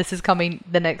because this is coming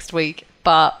the next week.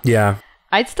 But yeah,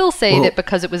 I'd still say that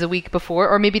because it was a week before,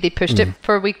 or maybe they pushed it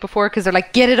for a week before because they're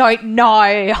like, get it out now,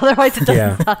 otherwise it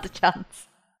doesn't stand a chance.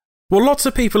 Well, lots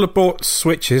of people have bought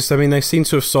Switches. I mean, they seem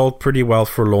to have sold pretty well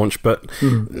for a launch, but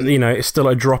you know, it's still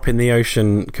a drop in the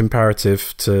ocean compared to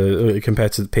the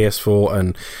PS4,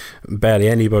 and barely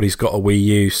anybody's got a Wii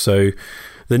U. So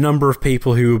the number of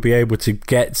people who will be able to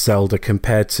get Zelda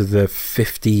compared to the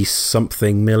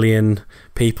 50-something million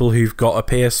people who've got a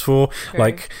PS4,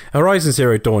 like Horizon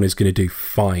Zero Dawn is going to do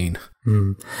fine.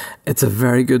 It's a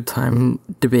very good time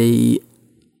to be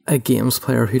a games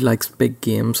player who likes big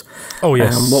games. Oh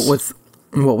yes.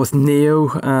 What with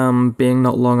Neo being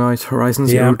not long out, Horizon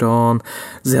Zero Dawn,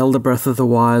 Zelda Breath of the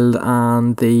Wild,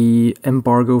 and the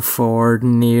embargo for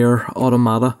Nier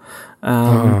Automata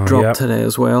dropped today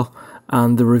as well,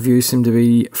 and the reviews seem to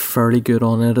be fairly good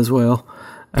on it as well.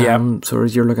 So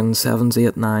you're looking 7s,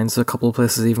 8, 9s. A couple of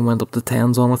places even went up to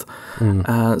 10s on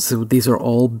it. So these are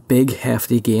all big,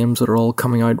 hefty games that are all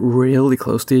coming out really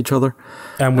close to each other.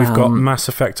 And we've got Mass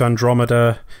Effect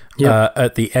Andromeda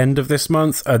at the end of this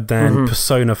month, and then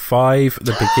Persona 5 at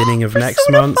the beginning of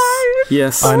next month.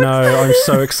 Yes. I know, I'm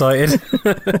so excited.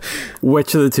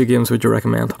 Which of the two games would you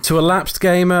recommend? To a lapsed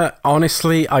gamer,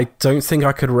 honestly, I don't think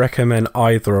I could recommend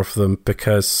either of them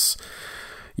because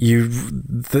you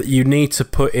need to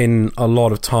put in a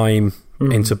lot of time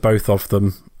into both of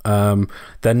them.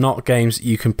 They're not games that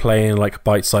you can play in like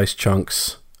bite-sized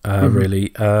chunks,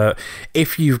 really.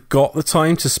 If you've got the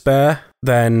time to spare,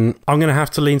 then I'm going to have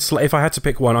to lean... if I had to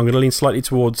pick one, I'm going to lean slightly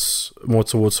more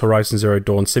towards Horizon Zero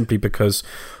Dawn, simply because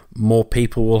more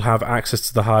people will have access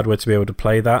to the hardware to be able to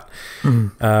play that.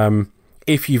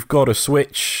 If you've got a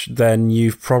Switch, then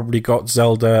you've probably got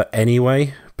Zelda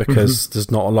anyway, because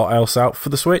there's not a lot else out for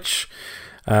the Switch.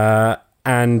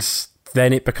 And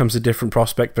then it becomes a different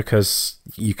prospect because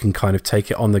you can kind of take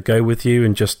it on the go with you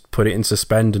and just put it in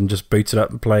suspend and just boot it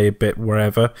up and play a bit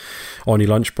wherever, on your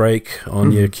lunch break,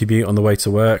 on your commute on the way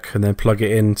to work, and then plug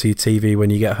it into your TV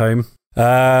when you get home.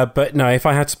 But no, if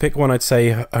I had to pick one, I'd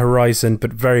say Horizon,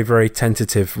 but very, very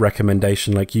tentative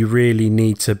recommendation. Like, you really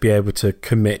need to be able to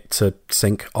commit to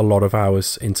sink a lot of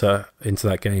hours into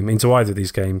that game, into either of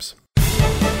these games.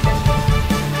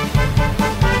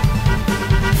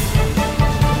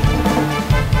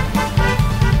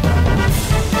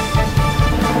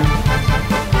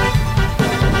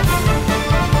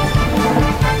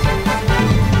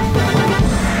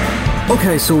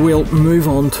 Okay, so we'll move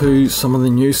on to some of the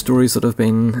news stories that have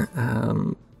been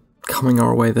coming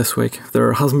our way this week.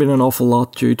 There hasn't been an awful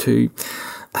lot due to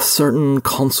a certain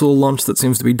console launch that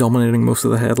seems to be dominating most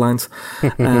of the headlines.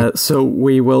 So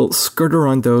we will skirt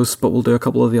around those, but we'll do a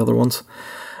couple of the other ones.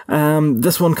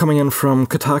 This one coming in from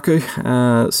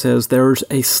Kotaku says there's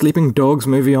a Sleeping Dogs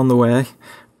movie on the way,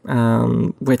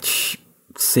 which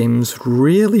seems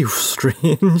really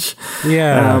strange.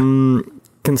 Yeah.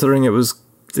 Considering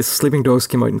the Sleeping Dogs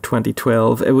came out in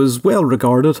 2012. It was well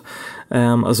regarded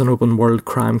as an open world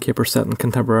crime caper set in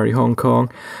contemporary Hong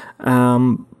Kong.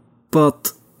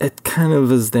 But it kind of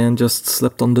has then just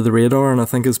slipped under the radar and I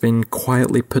think has been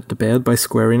quietly put to bed by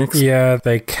Square Enix. Yeah,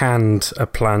 they canned a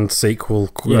planned sequel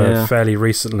fairly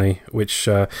recently, which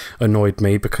annoyed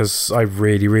me because I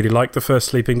really, really liked the first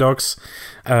Sleeping Dogs.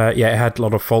 It had a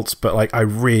lot of faults, but like I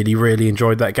really, really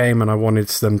enjoyed that game and I wanted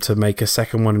them to make a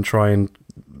second one and try and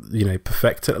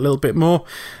perfect it a little bit more.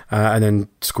 And then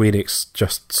Square Enix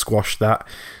just squashed that.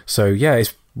 So yeah,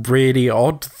 it's really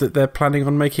odd that they're planning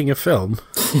on making a film.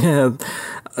 Yeah,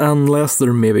 unless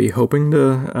they're maybe hoping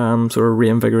to sort of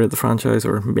reinvigorate the franchise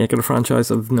or make it a franchise.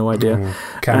 I've no idea.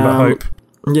 Can but hope.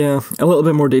 Yeah, a little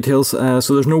bit more details. So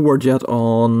there's no word yet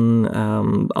on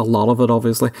a lot of it,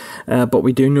 obviously. But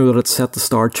we do know that it's set to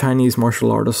star Chinese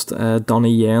martial artist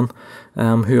Donnie Yen,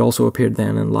 who also appeared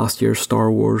then in last year's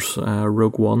Star Wars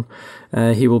Rogue One.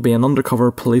 He will be an undercover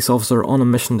police officer on a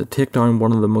mission to take down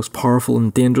one of the most powerful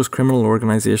and dangerous criminal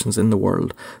organisations in the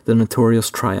world, the Notorious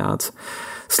Triads.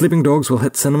 Sleeping Dogs will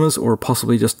hit cinemas or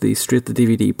possibly just the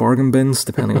straight-to-DVD bargain bins,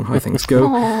 depending on how things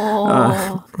go,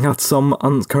 at some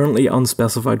currently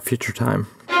unspecified future time.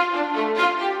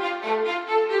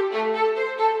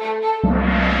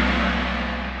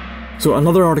 So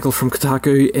another article from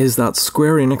Kotaku is that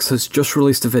Square Enix has just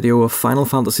released a video of Final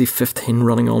Fantasy XV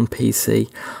running on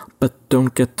PC, but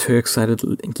don't get too excited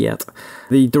yet.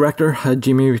 The director,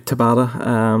 Hajime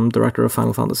Tabata, director of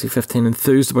Final Fantasy XV,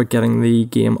 enthused about getting the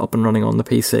game up and running on the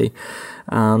PC.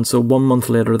 And so 1 month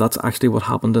later, that's actually what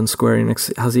happened, and Square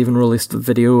Enix has even released a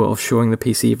video of showing the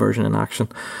PC version in action.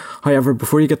 However,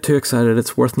 before you get too excited,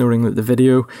 it's worth noting that the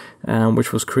video,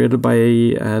 which was created by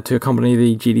to accompany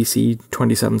the GDC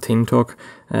 2017 talk,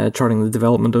 charting the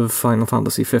development of Final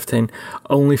Fantasy XV,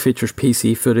 only features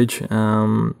PC footage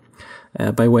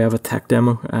by way of a tech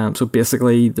demo. So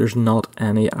basically, there's not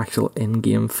any actual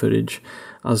in-game footage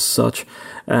as such.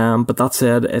 But that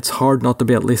said, it's hard not to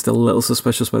be at least a little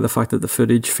suspicious by the fact that the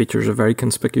footage features a very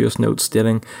conspicuous note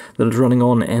stating that it's running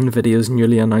on NVIDIA's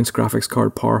newly announced graphics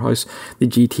card powerhouse, the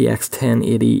GTX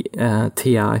 1080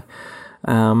 Ti.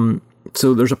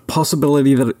 So there's a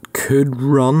possibility that it could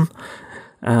run,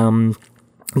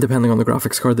 depending on the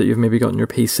graphics card that you've maybe got in your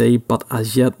PC, but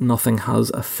as yet nothing has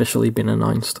officially been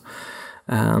announced.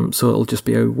 So it'll just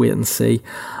be a wait and see.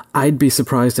 I'd be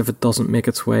surprised if it doesn't make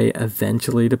its way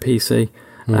eventually to PC,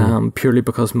 purely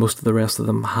because most of the rest of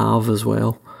them have as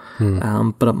well.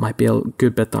 But it might be a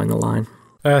good bit down the line.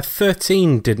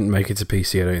 13 didn't make it to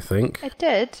PC, I don't think. It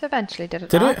did, eventually, did it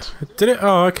did not? Did it?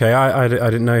 Oh, okay. I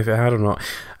didn't know if it had or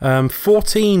not.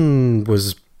 14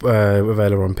 was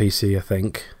available on PC, I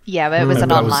think. Yeah, but it was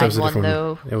an online one,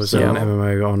 though. It was an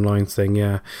MMO online thing,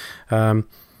 yeah. I'm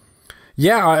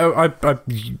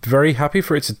very happy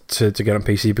for it to get on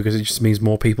PC because it just means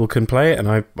more people can play it. And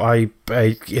I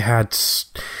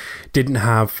didn't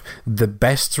have the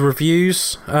best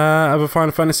reviews of a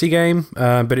Final Fantasy game,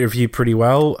 but it reviewed pretty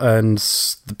well, and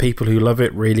the people who love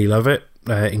it really love it,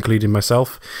 including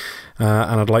myself.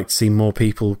 And I'd like to see more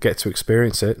people get to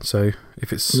experience it. So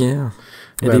if it's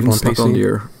it even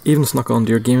snuck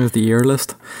onto your Game of the Year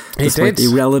list, despite the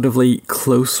relatively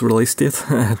close release date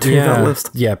to that list.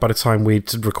 Yeah, by the time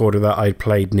we'd recorded that, I'd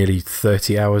played nearly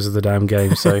 30 hours of the damn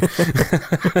game, so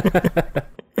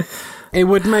it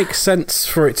would make sense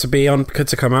for it to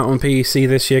come out on PC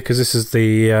this year, because this is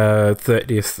the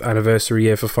 30th anniversary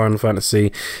year for Final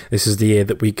Fantasy. This is the year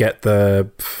that we get at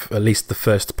least the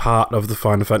first part of the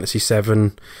Final Fantasy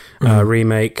VII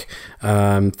remake.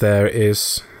 There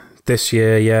is this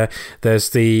year,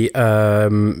 there's the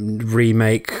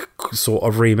remake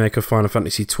of Final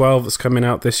Fantasy XII that's coming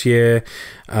out this year.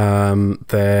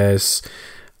 There's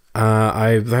I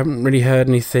haven't really heard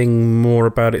anything more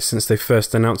about it since they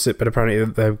first announced it, but apparently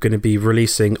they're going to be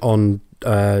releasing on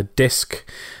disc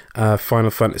Final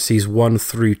Fantasies 1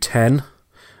 through 10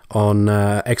 on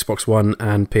Xbox One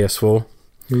and PS4.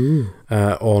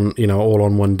 On all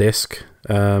on one disc,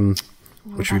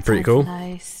 which would be pretty cool.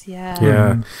 Nice,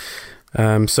 yeah.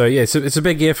 So yeah, it's a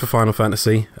big year for Final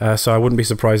Fantasy. So I wouldn't be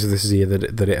surprised if this is the year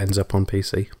that it ends up on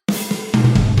PC.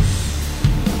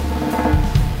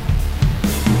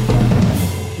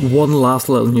 One last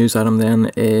little news item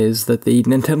then is that the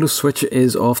Nintendo Switch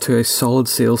is off to a solid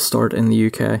sales start in the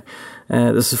UK.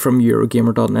 This is from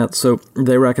Eurogamer.net. So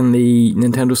they reckon the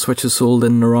Nintendo Switch has sold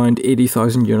in around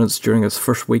 80,000 units during its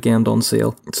first weekend on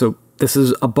sale. So this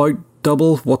is about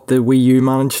double what the Wii U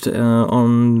managed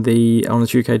on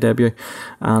its UK debut,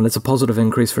 and it's a positive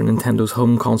increase for Nintendo's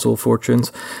home console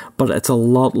fortunes, but it's a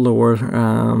lot lower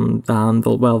than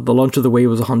the launch of the Wii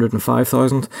was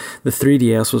 105,000, the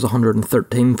 3DS was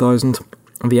 113,000,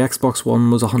 the Xbox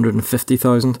One was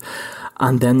 150,000,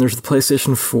 and then there's the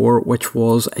PlayStation 4, which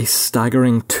was a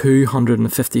staggering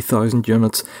 250,000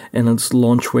 units in its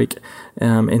launch week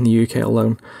in the UK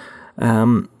alone.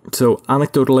 So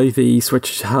anecdotally, the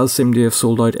Switch has seemed to have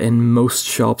sold out in most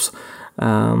shops,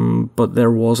 but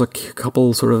there was a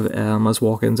couple sort of as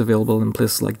walk-ins available in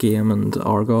places like Game and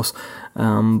Argos,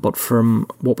 but from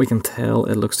what we can tell,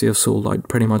 it looks to have sold out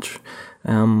pretty much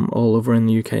all over in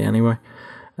the UK anyway.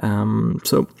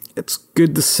 So it's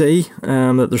good to see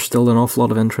that there's still an awful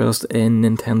lot of interest in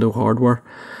Nintendo hardware.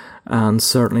 And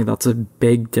certainly that's a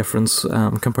big difference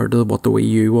compared to what the Wii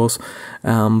U was.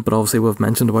 But obviously we've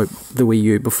mentioned about the Wii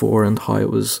U before and how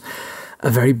it was a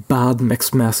very bad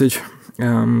mixed message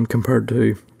compared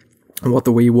to what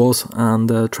the Wii was,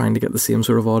 and trying to get the same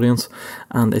sort of audience,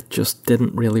 and it just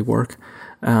didn't really work.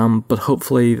 But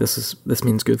hopefully this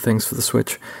means good things for the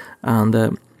Switch,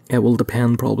 and it will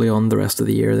depend probably on the rest of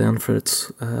the year then for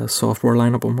its software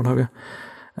lineup and what have you.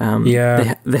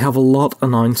 They have a lot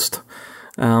announced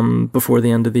before the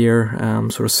end of the year,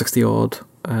 sort of 60 odd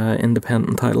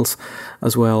independent titles,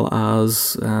 as well as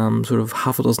sort of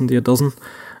half a dozen to a dozen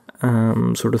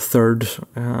sort of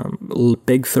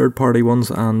big third party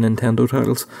ones and Nintendo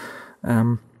titles.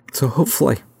 So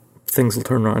hopefully things will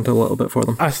turn around a little bit for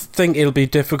them. I think it'll be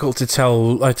difficult to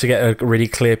tell, to get a really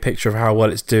clear picture of how well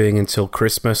it's doing until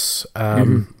Christmas,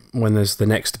 when there's the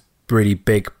next really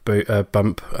big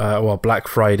bump, Black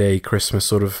Friday, Christmas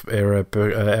sort of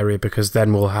area, because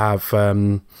then we'll have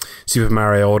Super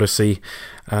Mario Odyssey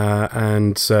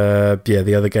and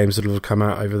the other games that will come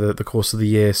out over the course of the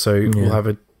year, so we'll have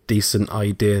a decent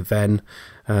idea then.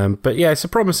 But yeah, it's a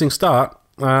promising start,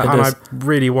 and I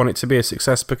really want it to be a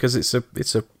success because it's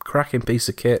a cracking piece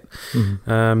of kit.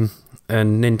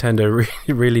 And Nintendo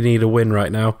really need a win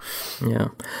right now. Yeah.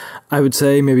 I would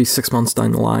say maybe 6 months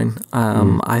down the line,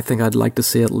 I think I'd like to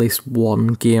see at least one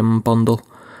game bundle,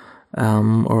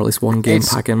 or at least one game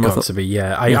pack in with it. It's got to be,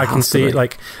 yeah. I can see it,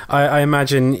 like, I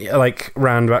imagine, like,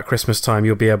 round about Christmas time,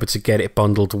 you'll be able to get it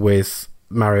bundled with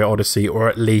Mario Odyssey, or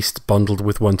at least bundled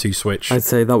with 1-2 Switch. I'd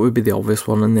say that would be the obvious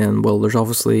one, and then, well, there's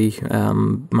obviously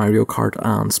Mario Kart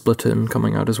and Splatoon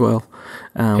coming out as well,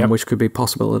 which could be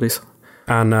possibilities.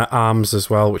 And ARMS as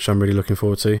well, which I'm really looking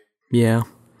forward to. Yeah.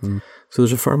 So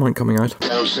there's a fair amount coming out.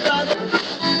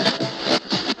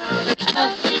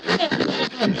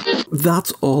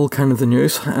 That's all kind of the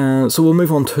news. So we'll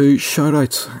move on to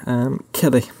shout-outs.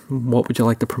 Kitty, what would you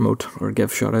like to promote or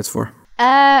give shout-outs for?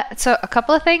 So a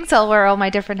couple of things. I'll wear all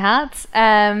my different hats.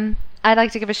 I'd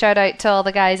like to give a shout-out to all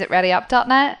the guys at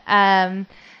ReadyUp.net.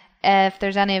 If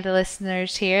there's any of the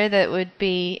listeners here that would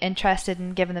be interested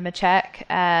in giving them a check,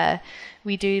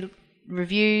 we do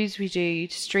reviews, we do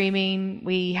streaming,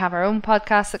 we have our own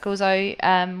podcast that goes out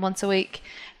once a week.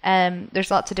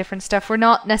 There's lots of different stuff. We're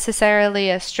not necessarily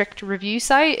a strict review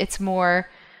site, it's more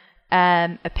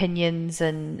opinions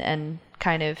and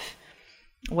kind of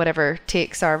whatever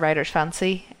takes our writer's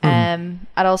fancy. I'd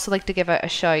also like to give a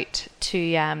shout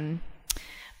to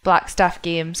Blackstaff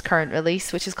Games' current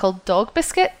release, which is called Dog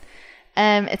Biscuit.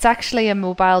 It's actually a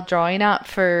mobile drawing app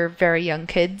for very young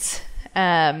kids,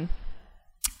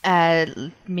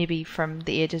 maybe from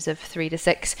the ages of 3 to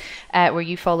 6, where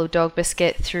you follow Dog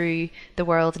Biscuit through the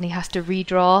world and he has to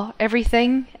redraw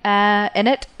everything in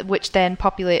it, which then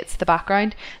populates the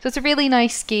background. So it's a really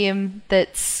nice game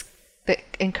that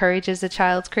encourages a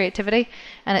child's creativity,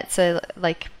 and it's a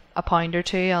 £1 or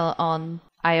 £2 on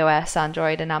iOS,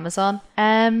 Android and Amazon,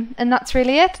 and that's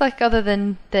really it. Like, other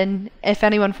than if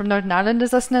anyone from Northern Ireland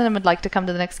is listening and would like to come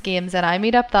to the next Games NI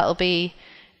meetup, that'll be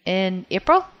in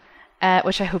April,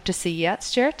 which I hope to see you at,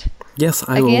 Stuart. Yes,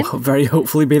 I will very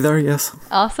hopefully be there, yes.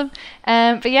 Awesome.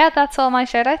 But yeah, that's all my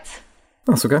shout outs.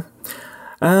 That's okay.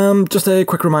 Just a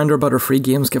quick reminder about our free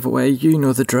games giveaway. You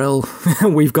know the drill.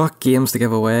 We've got games to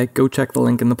give away. Go check the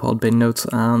link in the Podbean notes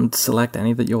and select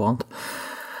any that you want.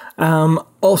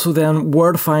 Also then,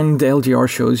 where to find LGR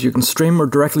shows. You can stream or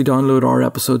directly download our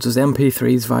episodes as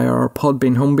MP3s via our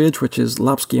Podbean homepage, which is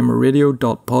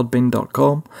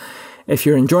lapsgamerradio.podbean.com. If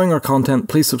you're enjoying our content,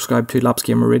 please subscribe to Lapsed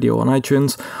Gamer Radio on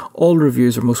iTunes. All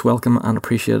reviews are most welcome and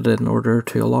appreciated in order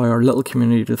to allow our little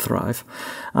community to thrive.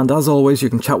 And as always, you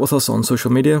can chat with us on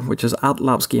social media, which is at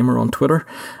LapsedGamer on Twitter.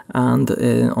 And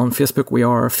on Facebook, we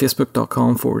are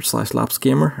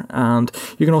facebook.com/LapsedGamer. And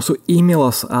you can also email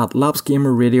us at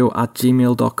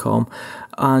lapsedgamerradio@gmail.com.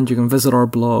 And you can visit our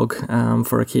blog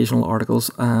for occasional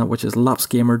articles, which is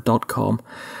lapsedgamer.com.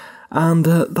 And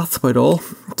that's about all.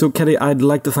 So, Kitty, I'd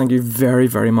like to thank you very,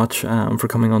 very much for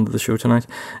coming onto the show tonight.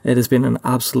 It has been an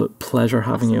absolute pleasure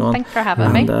having you on. Thanks for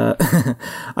having me.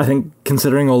 I think,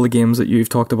 considering all the games that you've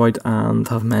talked about and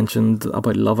have mentioned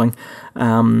about loving,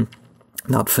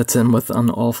 that fits in with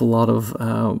an awful lot of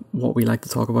what we like to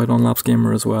talk about on Lapsed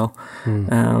Gamer as well.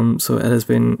 So it has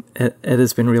been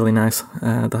really nice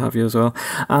to have you as well.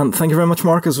 And thank you very much,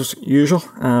 Mark, as usual,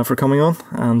 for coming on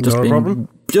and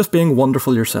just being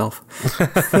wonderful yourself.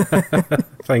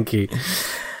 Thank you.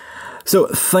 So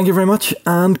thank you very much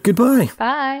and goodbye.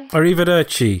 Bye.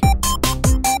 Arrivederci.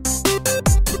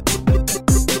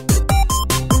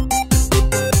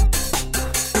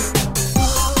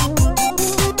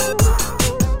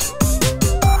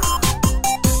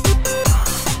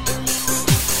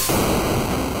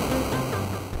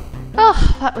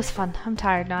 Oh, that was fun. I'm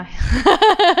tired now.